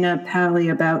mistaken, Regina Pally,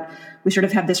 about we sort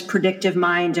of have this predictive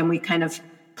mind and we kind of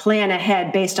plan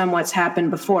ahead based on what's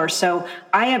happened before. So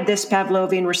I have this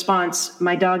Pavlovian response.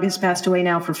 My dog has passed away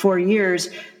now for 4 years,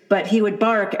 but he would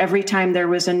bark every time there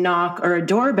was a knock or a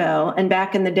doorbell. And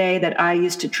back in the day that I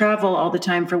used to travel all the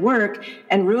time for work,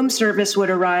 and room service would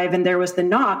arrive and there was the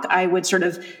knock, I would sort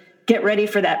of get ready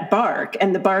for that bark,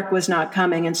 and the bark was not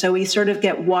coming. And so we sort of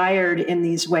get wired in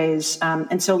these ways.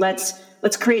 And so let's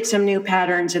create some new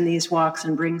patterns in these walks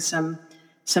and bring some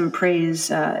praise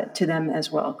to them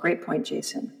as well. Great point,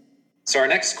 Jason. So our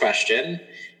next question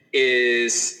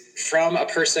is from a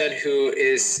person who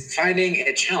is finding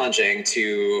it challenging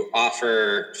to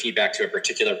offer feedback to a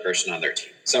particular person on their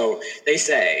team. So they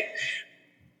say,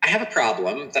 I have a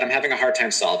problem that I'm having a hard time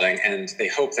solving, and they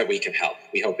hope that we can help.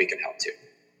 We hope we can help too.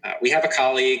 We have a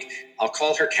colleague, I'll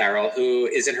call her Carol, who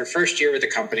is in her first year with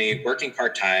the company, working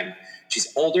part-time.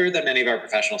 She's older than many of our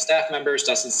professional staff members,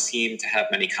 doesn't seem to have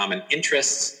many common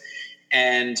interests,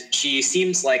 and she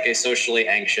seems like a socially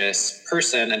anxious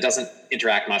person and doesn't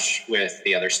interact much with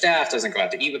the other staff, doesn't go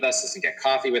out to eat with us, doesn't get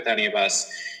coffee with any of us,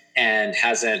 and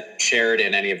hasn't shared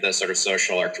in any of the sort of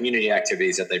social or community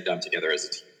activities that they've done together as a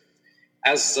team.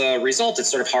 As a result,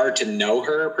 it's sort of hard to know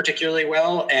her particularly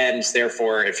well, and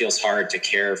therefore it feels hard to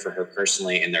care for her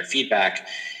personally in their feedback.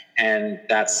 And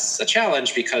that's a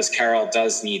challenge because Carol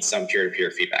does need some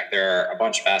peer-to-peer feedback. There are a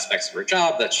bunch of aspects of her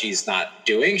job that she's not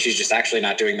doing. She's just actually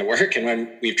not doing the work. And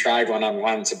when we've tried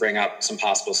one-on-one to bring up some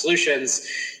possible solutions,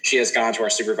 she has gone to our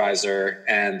supervisor,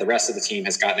 and the rest of the team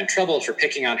has gotten in trouble for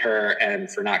picking on her and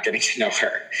for not getting to know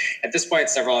her. At this point,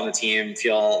 several on the team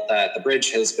feel that the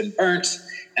bridge has been burnt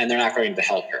and they're not going to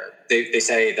help her. They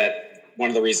say that one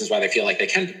of the reasons why they feel like they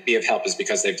can be of help is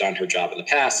because they've done her job in the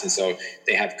past, and so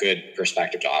they have good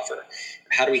perspective to offer.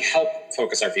 How do we help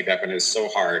focus our feedback when it is so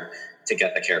hard to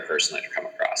get the care personally to come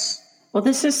across? Well,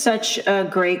 this is such a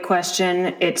great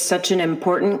question. It's such an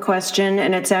important question.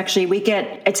 And it's actually, we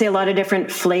get, I'd say, a lot of different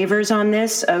flavors on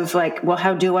this of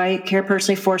how do I care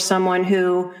personally for someone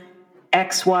who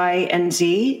X, Y, and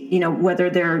Z, whether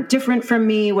they're different from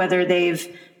me, whether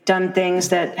they've done things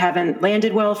that haven't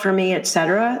landed well for me, et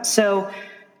cetera. So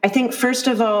I think, first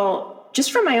of all,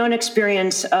 just from my own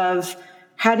experience of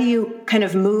how do you kind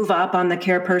of move up on the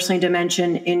care personally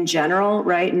dimension in general,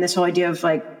 right? And this whole idea of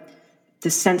like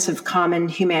this sense of common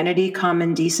humanity,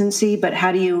 common decency, but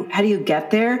how do you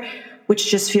get there,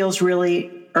 which just feels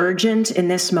really urgent in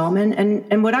this moment.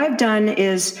 And what I've done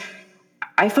is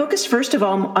I focus, first of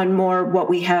all, on more what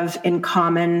we have in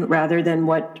common rather than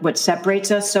what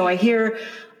separates us. So I hear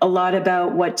a lot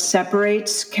about what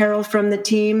separates Carol from the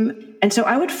team. And so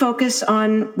I would focus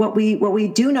on what we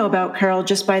do know about Carol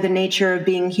just by the nature of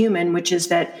being human, which is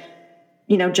that,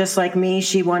 just like me,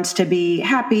 she wants to be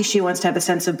happy. She wants to have a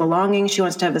sense of belonging. She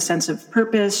wants to have a sense of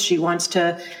purpose. She wants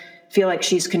to feel like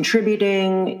she's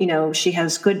contributing. She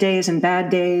has good days and bad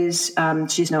days.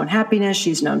 She's known happiness.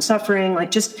 She's known suffering.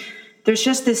 There's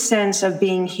just this sense of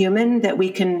being human that we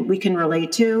can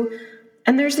relate to.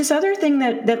 And there's this other thing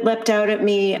that leapt out at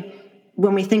me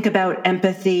when we think about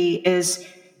empathy is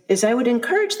I would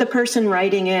encourage the person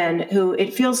writing in who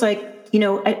it feels like,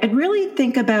 I'd really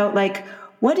think about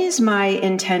what is my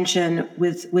intention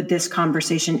with this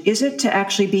conversation? Is it to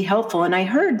actually be helpful? And I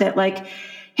heard that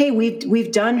hey,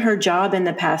 we've done her job in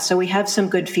the past, so we have some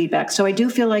good feedback. So I do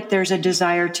feel like there's a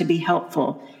desire to be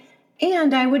helpful.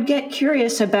 And I would get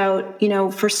curious about,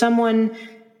 for someone,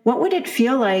 what would it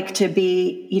feel like to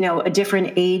be, a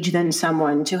different age than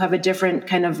someone, to have a different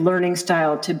kind of learning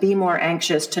style, to be more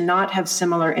anxious, to not have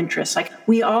similar interests?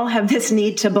 We all have this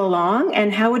need to belong.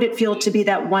 And how would it feel to be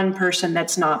that one person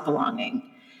that's not belonging?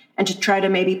 And to try to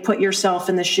maybe put yourself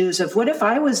in the shoes of what if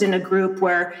I was in a group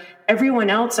where everyone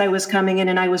else I was coming in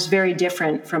and I was very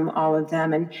different from all of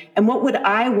them? And what would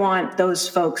I want those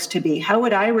folks to be? How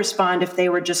would I respond if they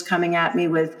were just coming at me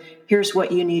with, here's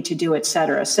what you need to do, et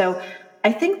cetera? So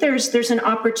I think there's an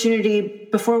opportunity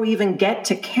before we even get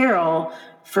to Carol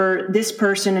for this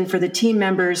person and for the team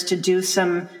members to do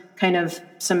some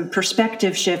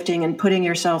perspective shifting and putting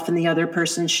yourself in the other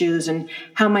person's shoes, and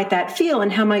how might that feel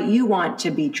and how might you want to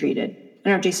be treated? I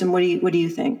don't know, Jason, what do you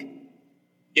think?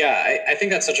 Yeah, I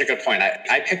think that's such a good point.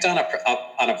 I picked on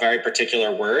a very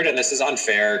particular word, and this is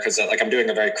unfair because I'm doing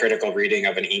a very critical reading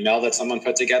of an email that someone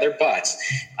put together, but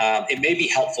it may be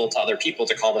helpful to other people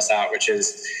to call this out, which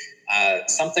is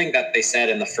something that they said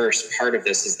in the first part of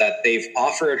this is that they've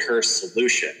offered her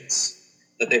solutions,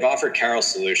 that they've offered Carol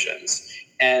solutions.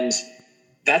 And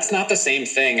that's not the same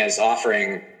thing as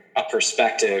offering a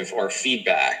perspective or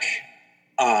feedback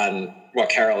on what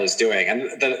Carol is doing.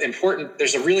 And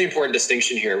there's a really important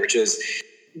distinction here, which is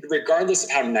regardless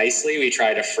of how nicely we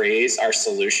try to phrase our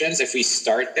solutions, if we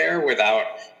start there without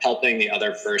helping the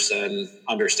other person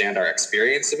understand our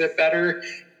experience a bit better,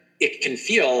 it can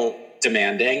feel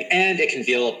demanding and it can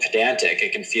feel pedantic.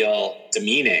 It can feel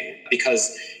demeaning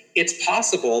because it's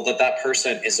possible that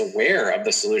person is aware of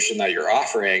the solution that you're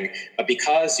offering, but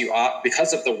because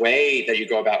of the way that you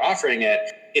go about offering it,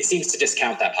 it seems to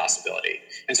discount that possibility.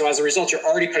 And so as a result, you're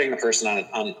already putting the person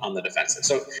on the defensive.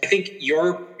 So I think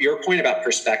your point about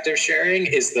perspective sharing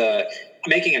is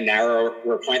making a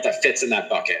narrower point that fits in that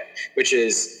bucket, which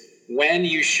is when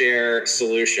you share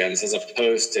solutions as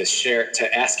opposed to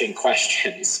asking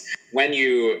questions, when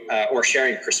you or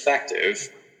sharing perspective,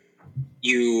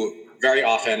 you very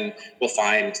often will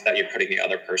find that you're putting the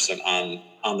other person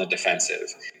on the defensive.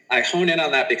 I hone in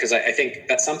on that because I think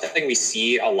that's something we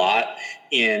see a lot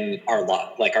in our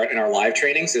live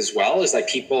trainings as well, is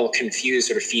people confuse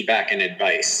sort of feedback and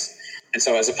advice. And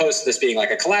so as opposed to this being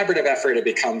a collaborative effort, it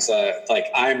becomes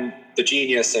I'm the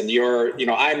genius and you're,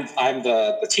 I'm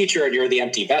the teacher and you're the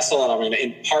empty vessel, and I'm going to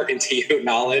impart into you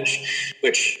knowledge,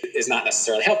 which is not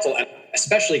necessarily helpful. And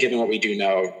especially given what we do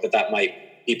know that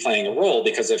might be playing a role,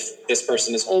 because if this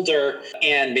person is older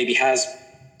and maybe has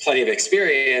plenty of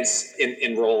experience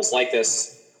in roles like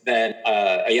this, then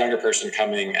a younger person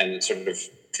coming and sort of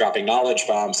dropping knowledge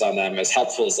bombs on them, as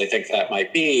helpful as they think that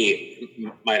might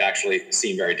be, might actually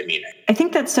seem very demeaning. I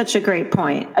think that's such a great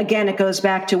point. Again, it goes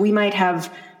back to we might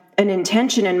have an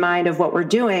intention in mind of what we're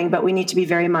doing, but we need to be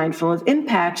very mindful of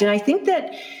impact. And I think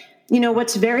that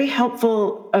what's very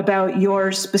helpful about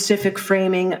your specific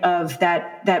framing of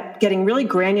that getting really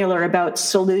granular about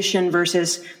solution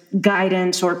versus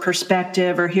guidance or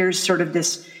perspective, or here's sort of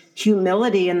this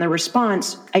humility in the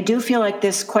response. I do feel like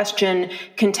this question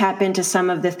can tap into some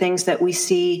of the things that we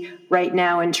see right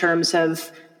now in terms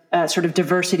of sort of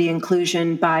diversity,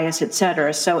 inclusion, bias, et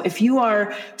cetera. So if you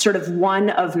are sort of one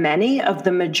of many of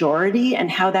the majority and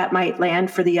how that might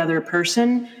land for the other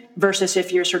person, versus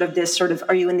if you're sort of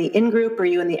are you in the in-group, or are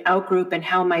you in the out-group, and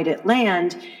how might it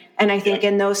land? And I think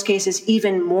in those cases,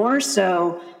 even more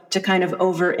so, to kind of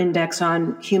over-index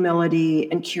on humility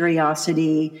and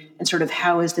curiosity and sort of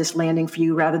how is this landing for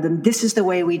you, rather than this is the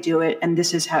way we do it and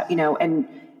this is how, and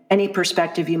any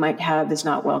perspective you might have is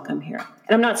not welcome here.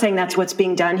 And I'm not saying that's what's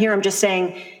being done here. I'm just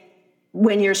saying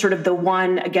when you're sort of the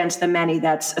one against the many,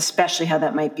 that's especially how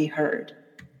that might be heard.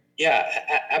 Yeah,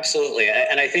 absolutely.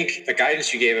 And I think the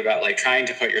guidance you gave about like trying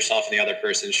to put yourself in the other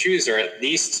person's shoes, or at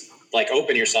least like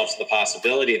open yourself to the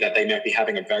possibility that they might be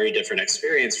having a very different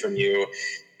experience from you,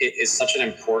 is such an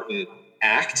important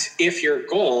act if your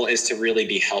goal is to really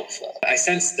be helpful. I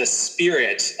sense the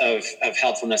spirit of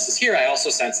helpfulness is here. I also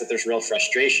sense that there's real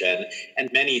frustration.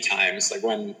 And many times, like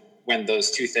when those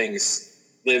two things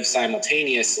live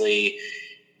simultaneously,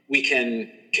 we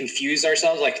can confuse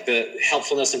ourselves, like the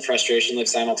helpfulness and frustration live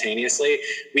simultaneously.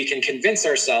 We can convince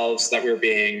ourselves that we're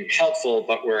being helpful,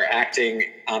 but we're actually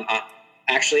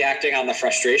acting on the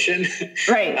frustration.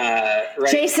 Right. Right.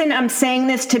 Jason, I'm saying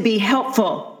this to be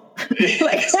helpful.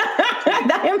 Like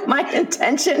that is my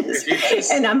intentions,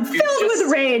 and I'm filled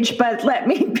with rage, but let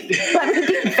me be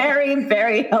very,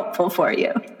 very helpful for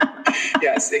you.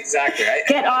 Yes, exactly.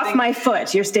 Get off my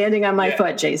foot. You're standing on my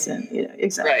foot, Jason.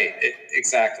 Exactly. Right.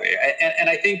 Exactly. And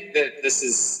I think that this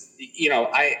is,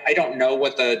 I don't know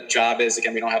what the job is.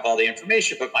 Again, we don't have all the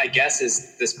information, but my guess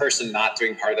is this person not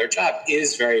doing part of their job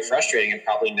is very frustrating and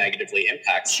probably negatively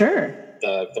impacts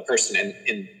the person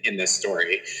in this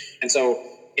story. And so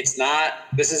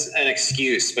this is an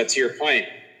excuse, but to your point,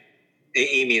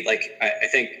 Amy, like I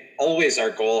think always our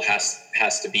goal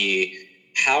has to be,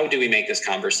 how do we make this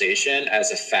conversation as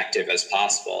effective as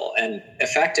possible? And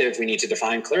effective, we need to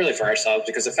define clearly for ourselves,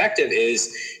 because effective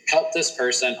is help this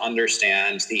person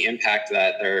understand the impact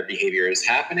that their behavior is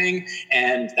happening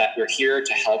and that we're here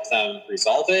to help them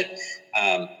resolve it.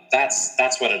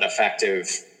 That's what an effective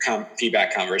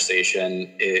feedback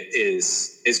conversation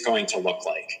is going to look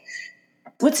like.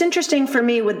 What's interesting for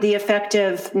me with the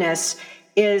effectiveness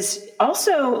is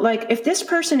also, like, if this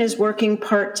person is working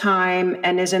part-time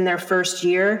and is in their first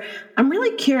year, I'm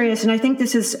really curious, and I think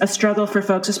this is a struggle for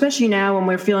folks, especially now when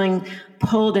we're feeling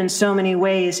pulled in so many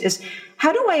ways, is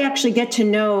how do I actually get to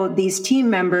know these team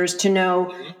members to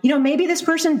know, maybe this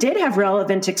person did have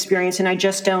relevant experience and I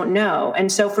just don't know.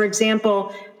 And so, for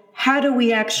example, how do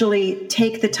we actually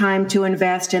take the time to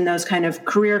invest in those kind of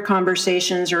career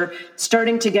conversations, or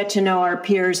starting to get to know our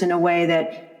peers in a way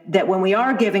that when we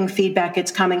are giving feedback,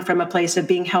 it's coming from a place of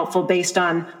being helpful based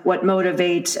on what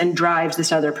motivates and drives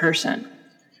this other person?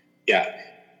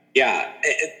 Yeah.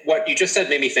 What you just said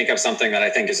made me think of something that I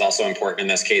think is also important in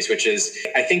this case, which is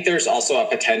I think there's also a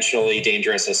potentially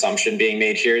dangerous assumption being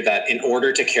made here that in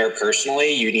order to care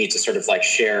personally, you need to sort of like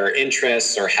share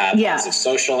interests or have lots of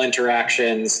social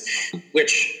interactions,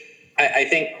 which I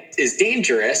think is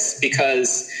dangerous,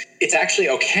 because it's actually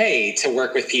okay to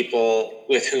work with people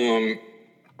with whom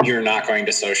you're not going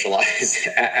to socialize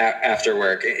after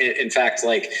work. In fact,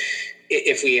 like,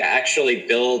 if we actually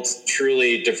build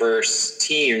truly diverse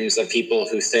teams of people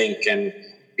who think and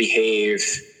behave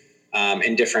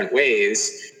in different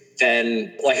ways,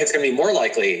 then like it's going to be more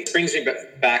likely. It brings me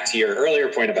back to your earlier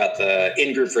point about the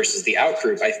in-group versus the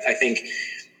out-group. I think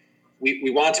we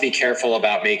want to be careful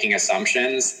about making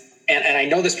assumptions. And I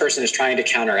know this person is trying to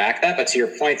counteract that, but to your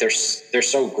point, they're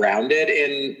so grounded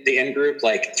in the in-group,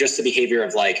 like just the behavior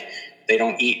of like, they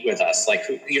don't eat with us. Like,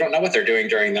 you don't know what they're doing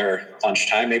during their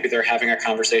lunchtime. Maybe they're having a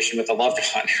conversation with a loved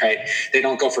one, right? They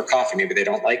don't go for coffee. Maybe they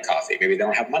don't like coffee. Maybe they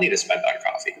don't have money to spend on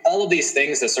coffee. All of these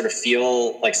things that sort of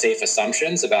feel like safe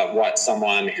assumptions about what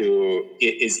someone who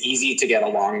is easy to get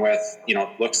along with,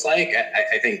 looks like,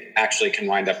 I think actually can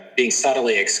wind up being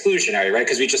subtly exclusionary, right?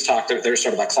 Because we just talked, there's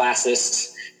sort of a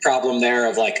classist problem there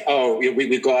of like, oh,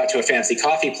 we go out to a fancy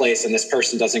coffee place and this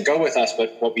person doesn't go with us,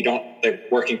 but they're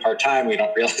working part-time. We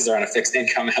don't realize they're on a fixed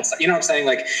income outside. You know what I'm saying?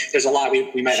 Like, there's a lot we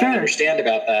might not understand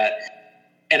about that.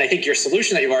 And I think your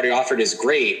solution that you've already offered is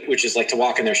great, which is like to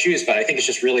walk in their shoes. But I think it's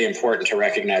just really important to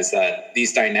recognize that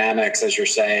these dynamics, as you're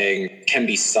saying, can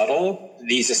be subtle.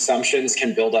 These assumptions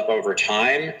can build up over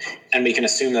time, and we can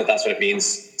assume that that's what it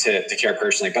means to care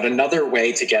personally. But another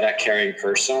way to get at caring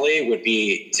personally would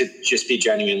be to just be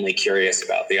genuinely curious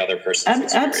about the other person's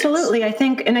experience. Absolutely. I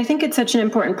think it's such an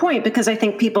important point, because I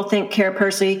think people think care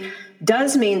personally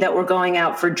does mean that we're going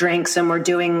out for drinks and we're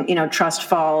doing, trust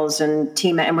falls and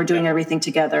team, and we're doing everything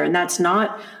together. And that's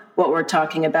not what we're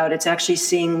talking about. It's actually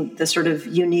seeing the sort of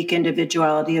unique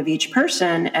individuality of each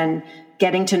person and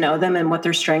getting to know them and what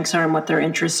their strengths are and what their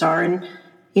interests are. And,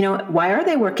 why are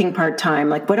they working part-time?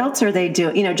 Like, what else are they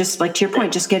doing? Just like to your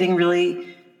point, just getting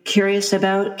really curious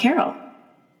about Carol.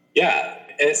 Yeah.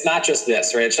 And it's not just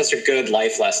this, right? It's just a good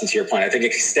life lesson, to your point. I think it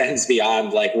extends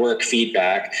beyond like work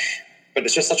feedback, but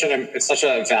it's just such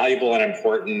a valuable and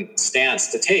important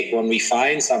stance to take when we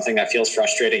find something that feels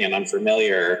frustrating and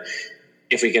unfamiliar.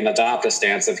 If we can adopt a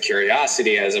stance of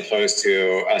curiosity as opposed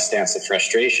to a stance of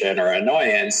frustration or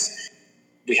annoyance,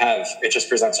 it just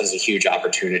presents us a huge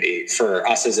opportunity for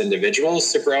us as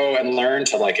individuals to grow and learn,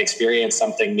 to like experience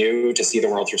something new, to see the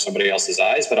world through somebody else's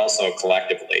eyes, but also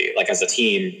collectively, like as a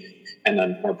team, and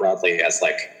then more broadly as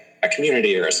like a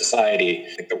community or a society.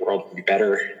 I think the world would be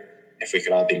better if we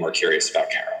could all be more curious about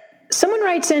Carol. Someone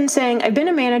writes in saying, I've been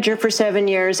a manager for 7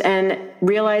 years and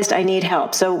realized I need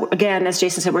help. So again, as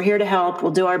Jason said, we're here to help.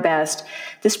 We'll do our best.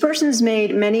 This person's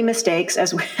made many mistakes,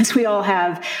 as we all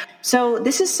have. So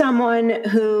this is someone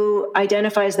who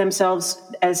identifies themselves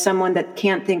as someone that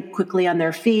can't think quickly on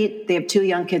their feet. They have 2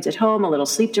 young kids at home, a little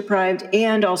sleep deprived,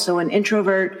 and also an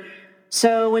introvert.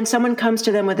 So when someone comes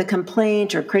to them with a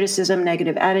complaint or criticism,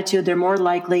 negative attitude, they're more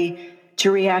likely to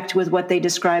react with what they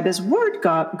describe as word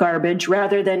garbage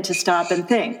rather than to stop and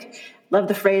think. Love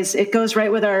the phrase. It goes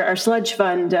right with our sludge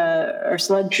fund, our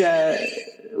sludge.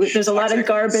 There's a lot of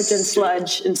garbage and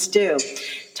sludge and stew,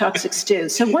 toxic stew.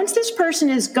 So once this person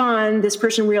is gone, this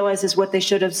person realizes what they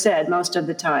should have said most of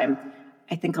the time.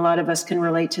 I think a lot of us can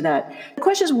relate to that. The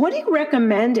question is, what do you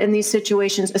recommend in these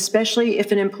situations, especially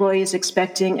if an employee is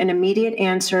expecting an immediate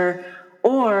answer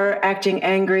or acting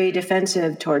angry,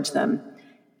 defensive towards them?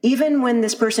 Even when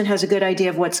this person has a good idea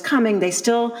of what's coming, they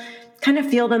still kind of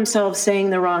feel themselves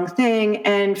saying the wrong thing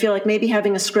and feel like maybe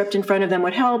having a script in front of them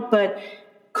would help, but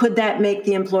could that make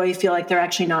the employee feel like they're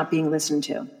actually not being listened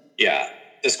to? Yeah,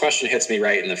 this question hits me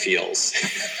right in the feels.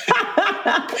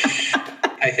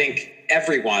 I think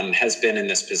everyone has been in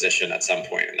this position at some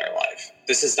point in their life.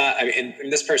 This is not,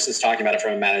 and this person's talking about it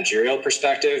from a managerial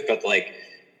perspective, but like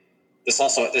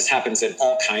this happens in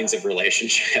all kinds of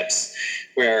relationships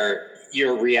where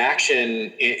your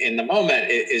reaction in the moment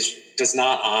does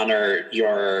not honor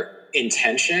your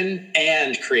intention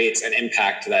and creates an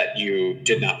impact that you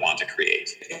did not want to create.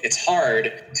 It's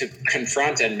hard to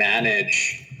confront and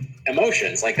manage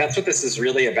emotions. Like that's what this is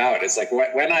really about. It's like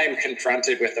when I'm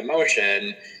confronted with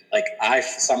emotion, like I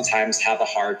sometimes have a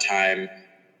hard time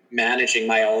managing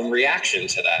my own reaction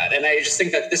to that. And I just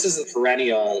think that this is a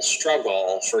perennial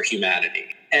struggle for humanity.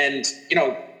 And,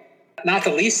 not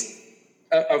the least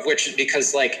of which,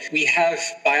 because like we have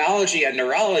biology and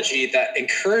neurology that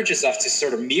encourages us to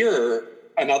sort of mirror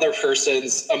another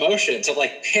person's emotion, to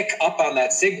like pick up on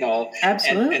that signal.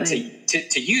 Absolutely. and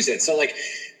to use it. So like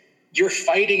you're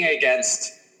fighting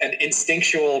against an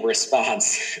instinctual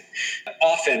response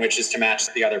often, which is to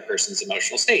match the other person's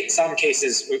emotional state. In some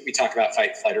cases, we talk about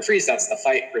fight, flight, or freeze. That's the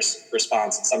fight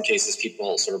response. In some cases,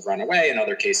 people sort of run away. In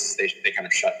other cases, they kind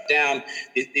of shut down.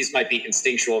 These might be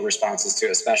instinctual responses to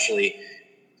especially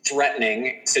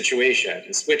threatening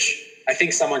situations, which I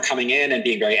think someone coming in and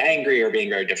being very angry or being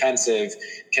very defensive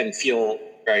can feel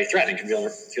very threatening, can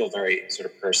feel very sort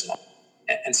of personal.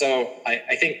 And so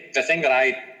I think the thing that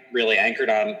I really anchored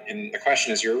on in the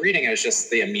question as you were reading is just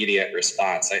the immediate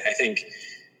response. I think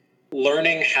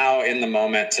learning how in the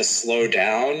moment to slow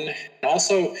down, and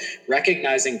also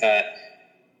recognizing that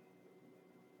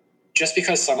just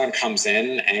because someone comes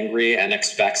in angry and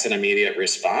expects an immediate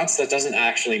response, that doesn't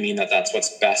actually mean that that's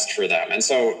what's best for them. And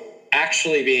so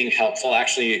actually being helpful,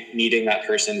 actually meeting that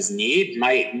person's need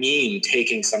might mean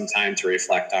taking some time to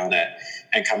reflect on it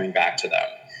and coming back to them.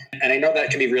 And I know that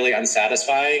can be really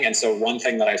unsatisfying. And so one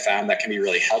thing that I found that can be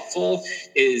really helpful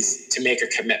is to make a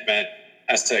commitment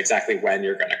as to exactly when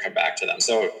you're going to come back to them.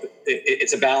 So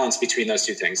it's a balance between those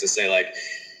two things, to say like,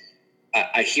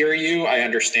 I hear you, I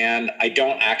understand, I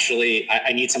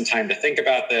need some time to think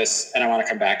about this and I want to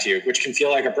come back to you, which can feel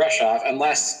like a brush off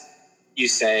unless you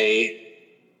say,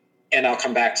 and I'll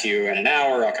come back to you in an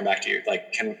hour, I'll come back to you.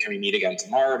 Like, can we meet again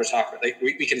tomorrow to talk? Like,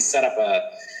 we can set up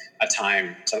a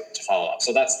time to follow up.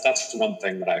 So that's one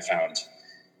thing that I found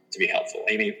to be helpful.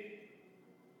 Amy,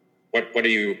 what do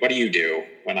you do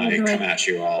when I come at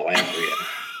you all angry?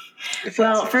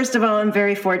 Well, first of all, I'm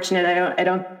very fortunate. I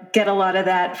don't get a lot of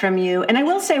that from you. And I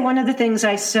will say one of the things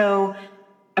I so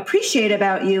appreciate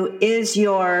about you is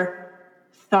your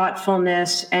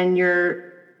thoughtfulness and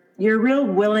your real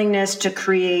willingness to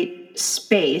create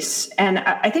space. And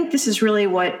I think this is really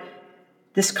what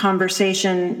this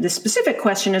conversation, this specific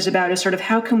question is about, is sort of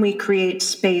how can we create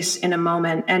space in a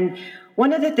moment? And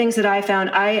one of the things that I found,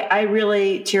 I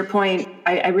really, to your point,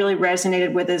 I really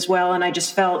resonated with as well. And I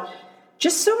just felt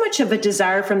just so much of a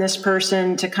desire from this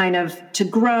person to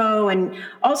grow, and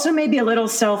also maybe a little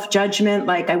self-judgment.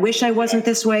 Like, I wish I wasn't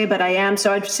this way, but I am.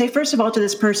 So I'd say, first of all, to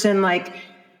this person, like,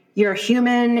 you're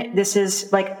human. This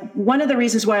is like one of the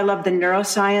reasons why I love the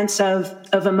neuroscience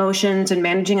of emotions and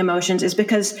managing emotions is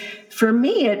because for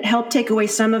me, it helped take away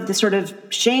some of the sort of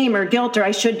shame or guilt, or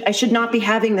I should not be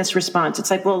having this response. It's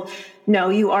like, well, no,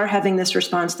 you are having this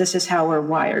response. This is how we're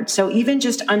wired. So even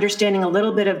just understanding a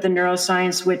little bit of the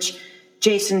neuroscience, which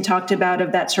Jason talked about,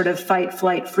 of that sort of fight,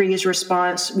 flight, freeze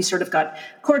response. We sort of got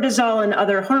cortisol and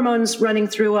other hormones running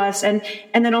through us. And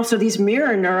then also these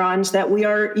mirror neurons that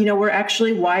we're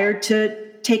actually wired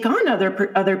to take on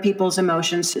other people's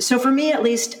emotions. So for me, at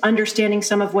least, understanding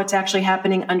some of what's actually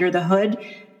happening under the hood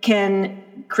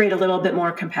can create a little bit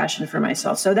more compassion for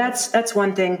myself. So that's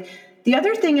one thing. The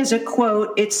other thing is a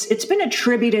quote. It's been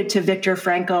attributed to Viktor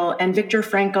Frankl, and Viktor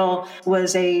Frankl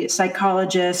was a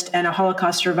psychologist and a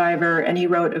Holocaust survivor, and he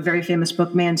wrote a very famous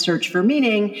book, Man's Search for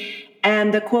Meaning.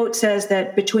 And the quote says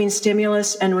that between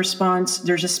stimulus and response,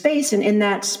 there's a space, and in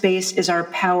that space is our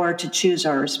power to choose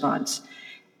our response.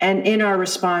 And in our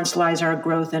response lies our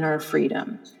growth and our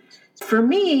freedom. For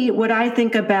me, what I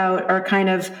think about are kind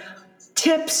of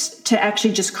tips to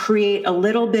actually just create a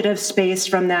little bit of space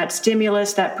from that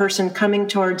stimulus, that person coming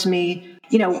towards me.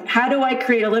 How do I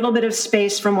create a little bit of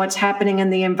space from what's happening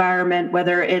in the environment,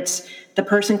 whether it's the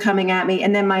person coming at me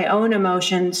and then my own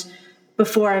emotions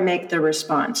before I make the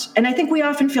response? And I think we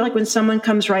often feel like when someone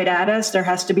comes right at us, there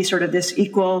has to be sort of this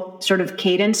equal sort of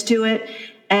cadence to it.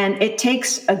 And it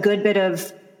takes a good bit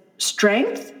of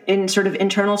strength, in sort of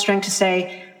internal strength, to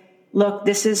say, look,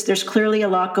 there's clearly a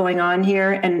lot going on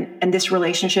here, and this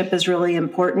relationship is really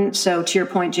important. So to your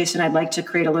point, Jason, I'd like to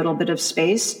create a little bit of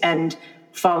space and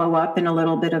follow up in a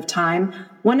little bit of time.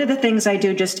 One of the things I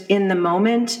do just in the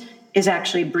moment is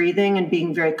actually breathing and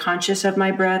being very conscious of my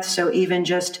breath. So even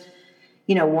just,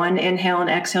 one inhale and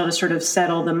exhale to sort of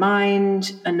settle the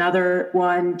mind, another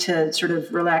one to sort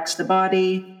of relax the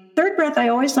body. Third breath, I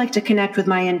always like to connect with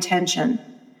my intention.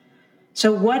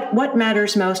 So what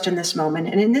matters most in this moment?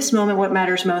 And in this moment, what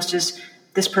matters most is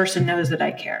this person knows that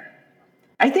I care.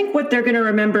 I think what they're going to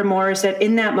remember more is that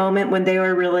in that moment when they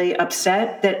were really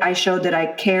upset, that I showed that I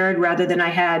cared rather than I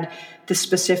had the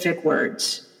specific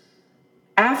words.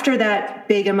 After that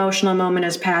big emotional moment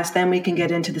has passed, then we can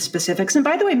get into the specifics. And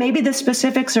by the way, maybe the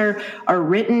specifics are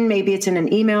written, maybe it's in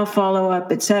an email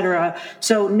follow-up, et cetera.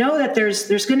 So know that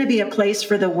there's going to be a place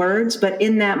for the words, but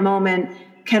in that moment,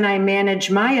 can I manage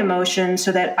my emotions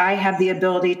so that I have the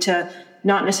ability to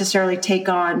not necessarily take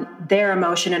on their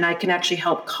emotion, and I can actually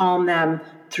help calm them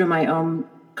through my own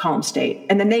calm state?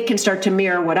 And then they can start to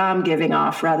mirror what I'm giving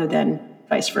off rather than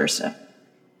vice versa.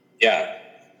 Yeah.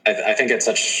 I think it's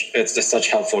just such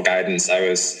helpful guidance.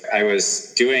 I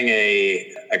was doing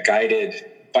a guided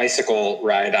bicycle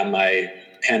ride on my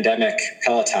pandemic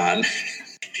Peloton.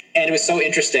 And it was so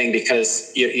interesting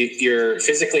because you're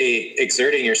physically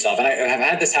exerting yourself. And I have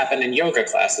had this happen in yoga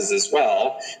classes as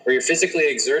well, where you're physically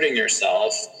exerting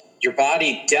yourself. Your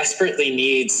body desperately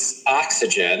needs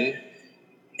oxygen,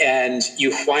 and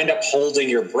you wind up holding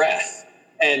your breath.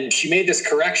 And she made this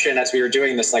correction as we were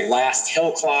doing this last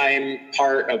hill climb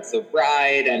part of the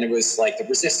ride. And it was the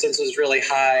resistance was really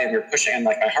high, and we were pushing, and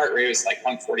my heart rate was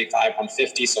 145,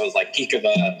 150. So it was peak of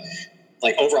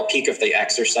overall peak of the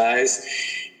exercise.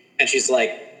 And she's like,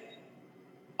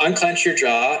 unclench your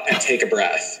jaw and take a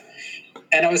breath.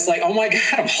 And I was like, oh my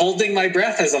God, I'm holding my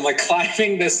breath as I'm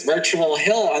climbing this virtual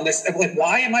hill on this. I'm like,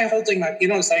 why am I holding my,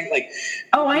 what I'm saying?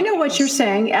 Oh, I know what you're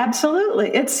saying.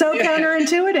 Absolutely. It's so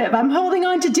counterintuitive. I'm holding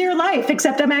on to dear life,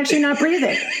 except I'm actually not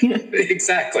breathing.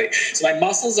 Exactly. So my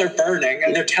muscles are burning,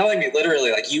 and they're telling me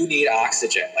literally, you need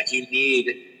oxygen. You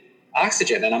need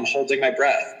oxygen, and I'm holding my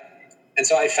breath. And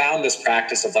so I found this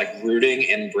practice of rooting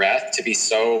in breath to be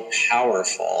so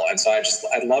powerful. And so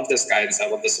I love this guidance. I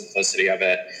love the simplicity of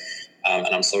it. And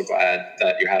I'm so glad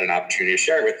that you had an opportunity to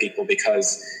share it with people,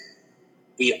 because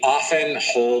we often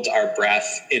hold our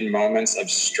breath in moments of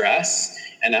stress.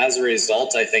 And as a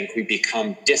result, I think we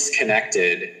become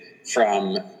disconnected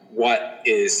from what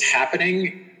is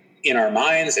happening in our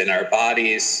minds, in our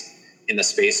bodies, in the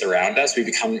space around us. We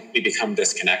become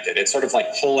disconnected. It's sort of like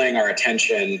pulling our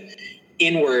attention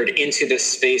inward into this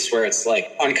space where it's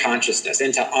unconsciousness,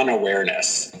 into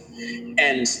unawareness.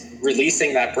 And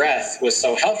releasing that breath was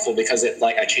so helpful, because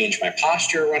I changed my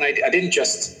posture when I didn't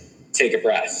just take a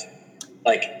breath.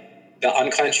 The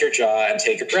unclench your jaw and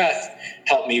take a breath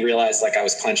helped me realize I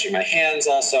was clenching my hands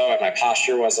also, and my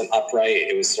posture wasn't upright.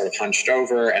 It was sort of hunched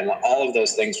over, and all of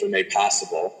those things were made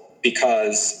possible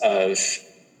because of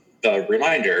the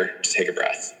reminder to take a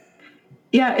breath.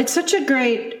 Yeah, it's such a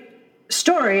great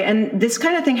story. And this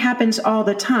kind of thing happens all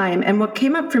the time. And what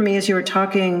came up for me as you were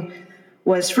talking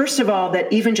was, first of all,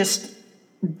 that even just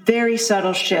very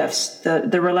subtle shifts,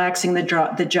 the relaxing the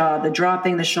jaw, the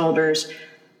dropping the shoulders,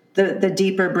 the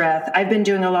deeper breath. I've been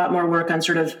doing a lot more work on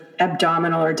sort of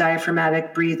abdominal or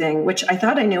diaphragmatic breathing, which I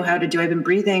thought I knew how to do. I've been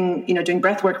breathing, doing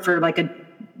breath work for like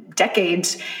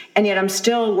decades, and yet I'm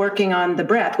still working on the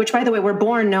breath, which, by the way, we're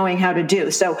born knowing how to do.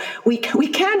 So we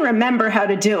can remember how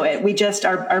to do it. We just,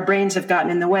 our brains have gotten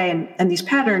in the way, and these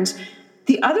patterns.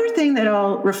 The other thing that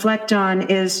I'll reflect on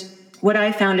is what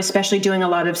I found, especially doing a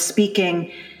lot of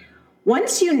speaking.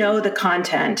 Once you know the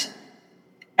content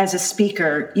as a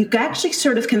speaker, you actually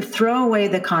sort of can throw away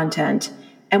the content.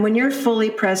 And when you're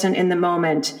fully present in the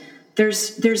moment,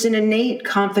 there's an innate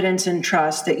confidence and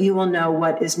trust that you will know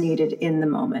what is needed in the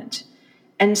moment.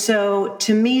 And so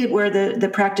to me, where the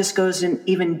practice goes an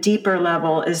even deeper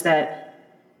level is that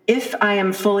if I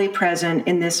am fully present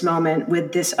in this moment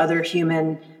with this other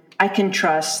human, I can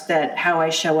trust that how I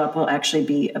show up will actually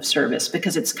be of service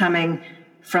because it's coming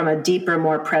from a deeper,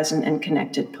 more present and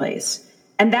connected place.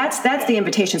 And that's the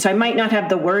invitation. So I might not have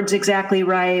the words exactly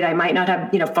right. I might not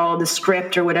have, followed the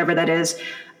script or whatever that is.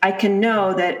 I can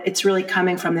know that it's really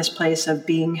coming from this place of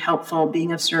being helpful,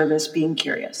 being of service, being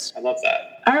curious. I love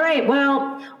that. All right.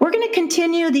 Well, we're going to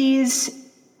continue these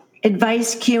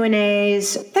advice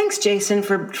Q&As. Thanks, Jason,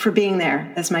 for being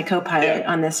there as my co-pilot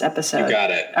on this episode. You got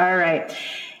it. All right.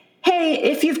 Hey,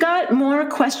 if you've got more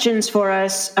questions for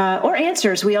us or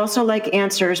answers, we also like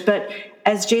answers, but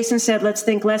as Jason said, let's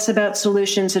think less about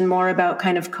solutions and more about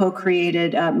kind of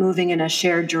co-created, moving in a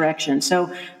shared direction.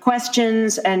 So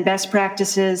questions and best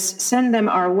practices, send them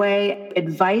our way,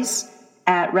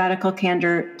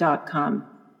 advice@radicalcandor.com.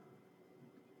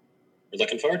 We're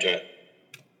looking forward to it.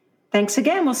 Thanks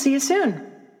again. We'll see you soon.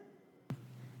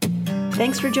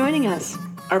 Thanks for joining us.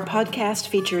 Our podcast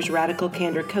features Radical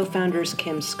Candor co-founders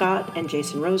Kim Scott and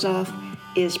Jason Rosoff,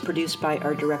 is produced by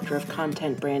our Director of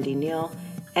Content, Brandy Neal,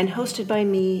 and hosted by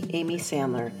me, Amy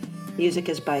Sandler. Music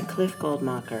is by Cliff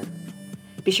Goldmacher.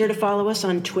 Be sure to follow us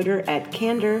on Twitter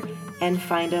 @Candor and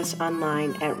find us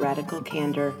online at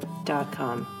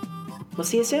radicalcandor.com. We'll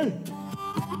see you soon.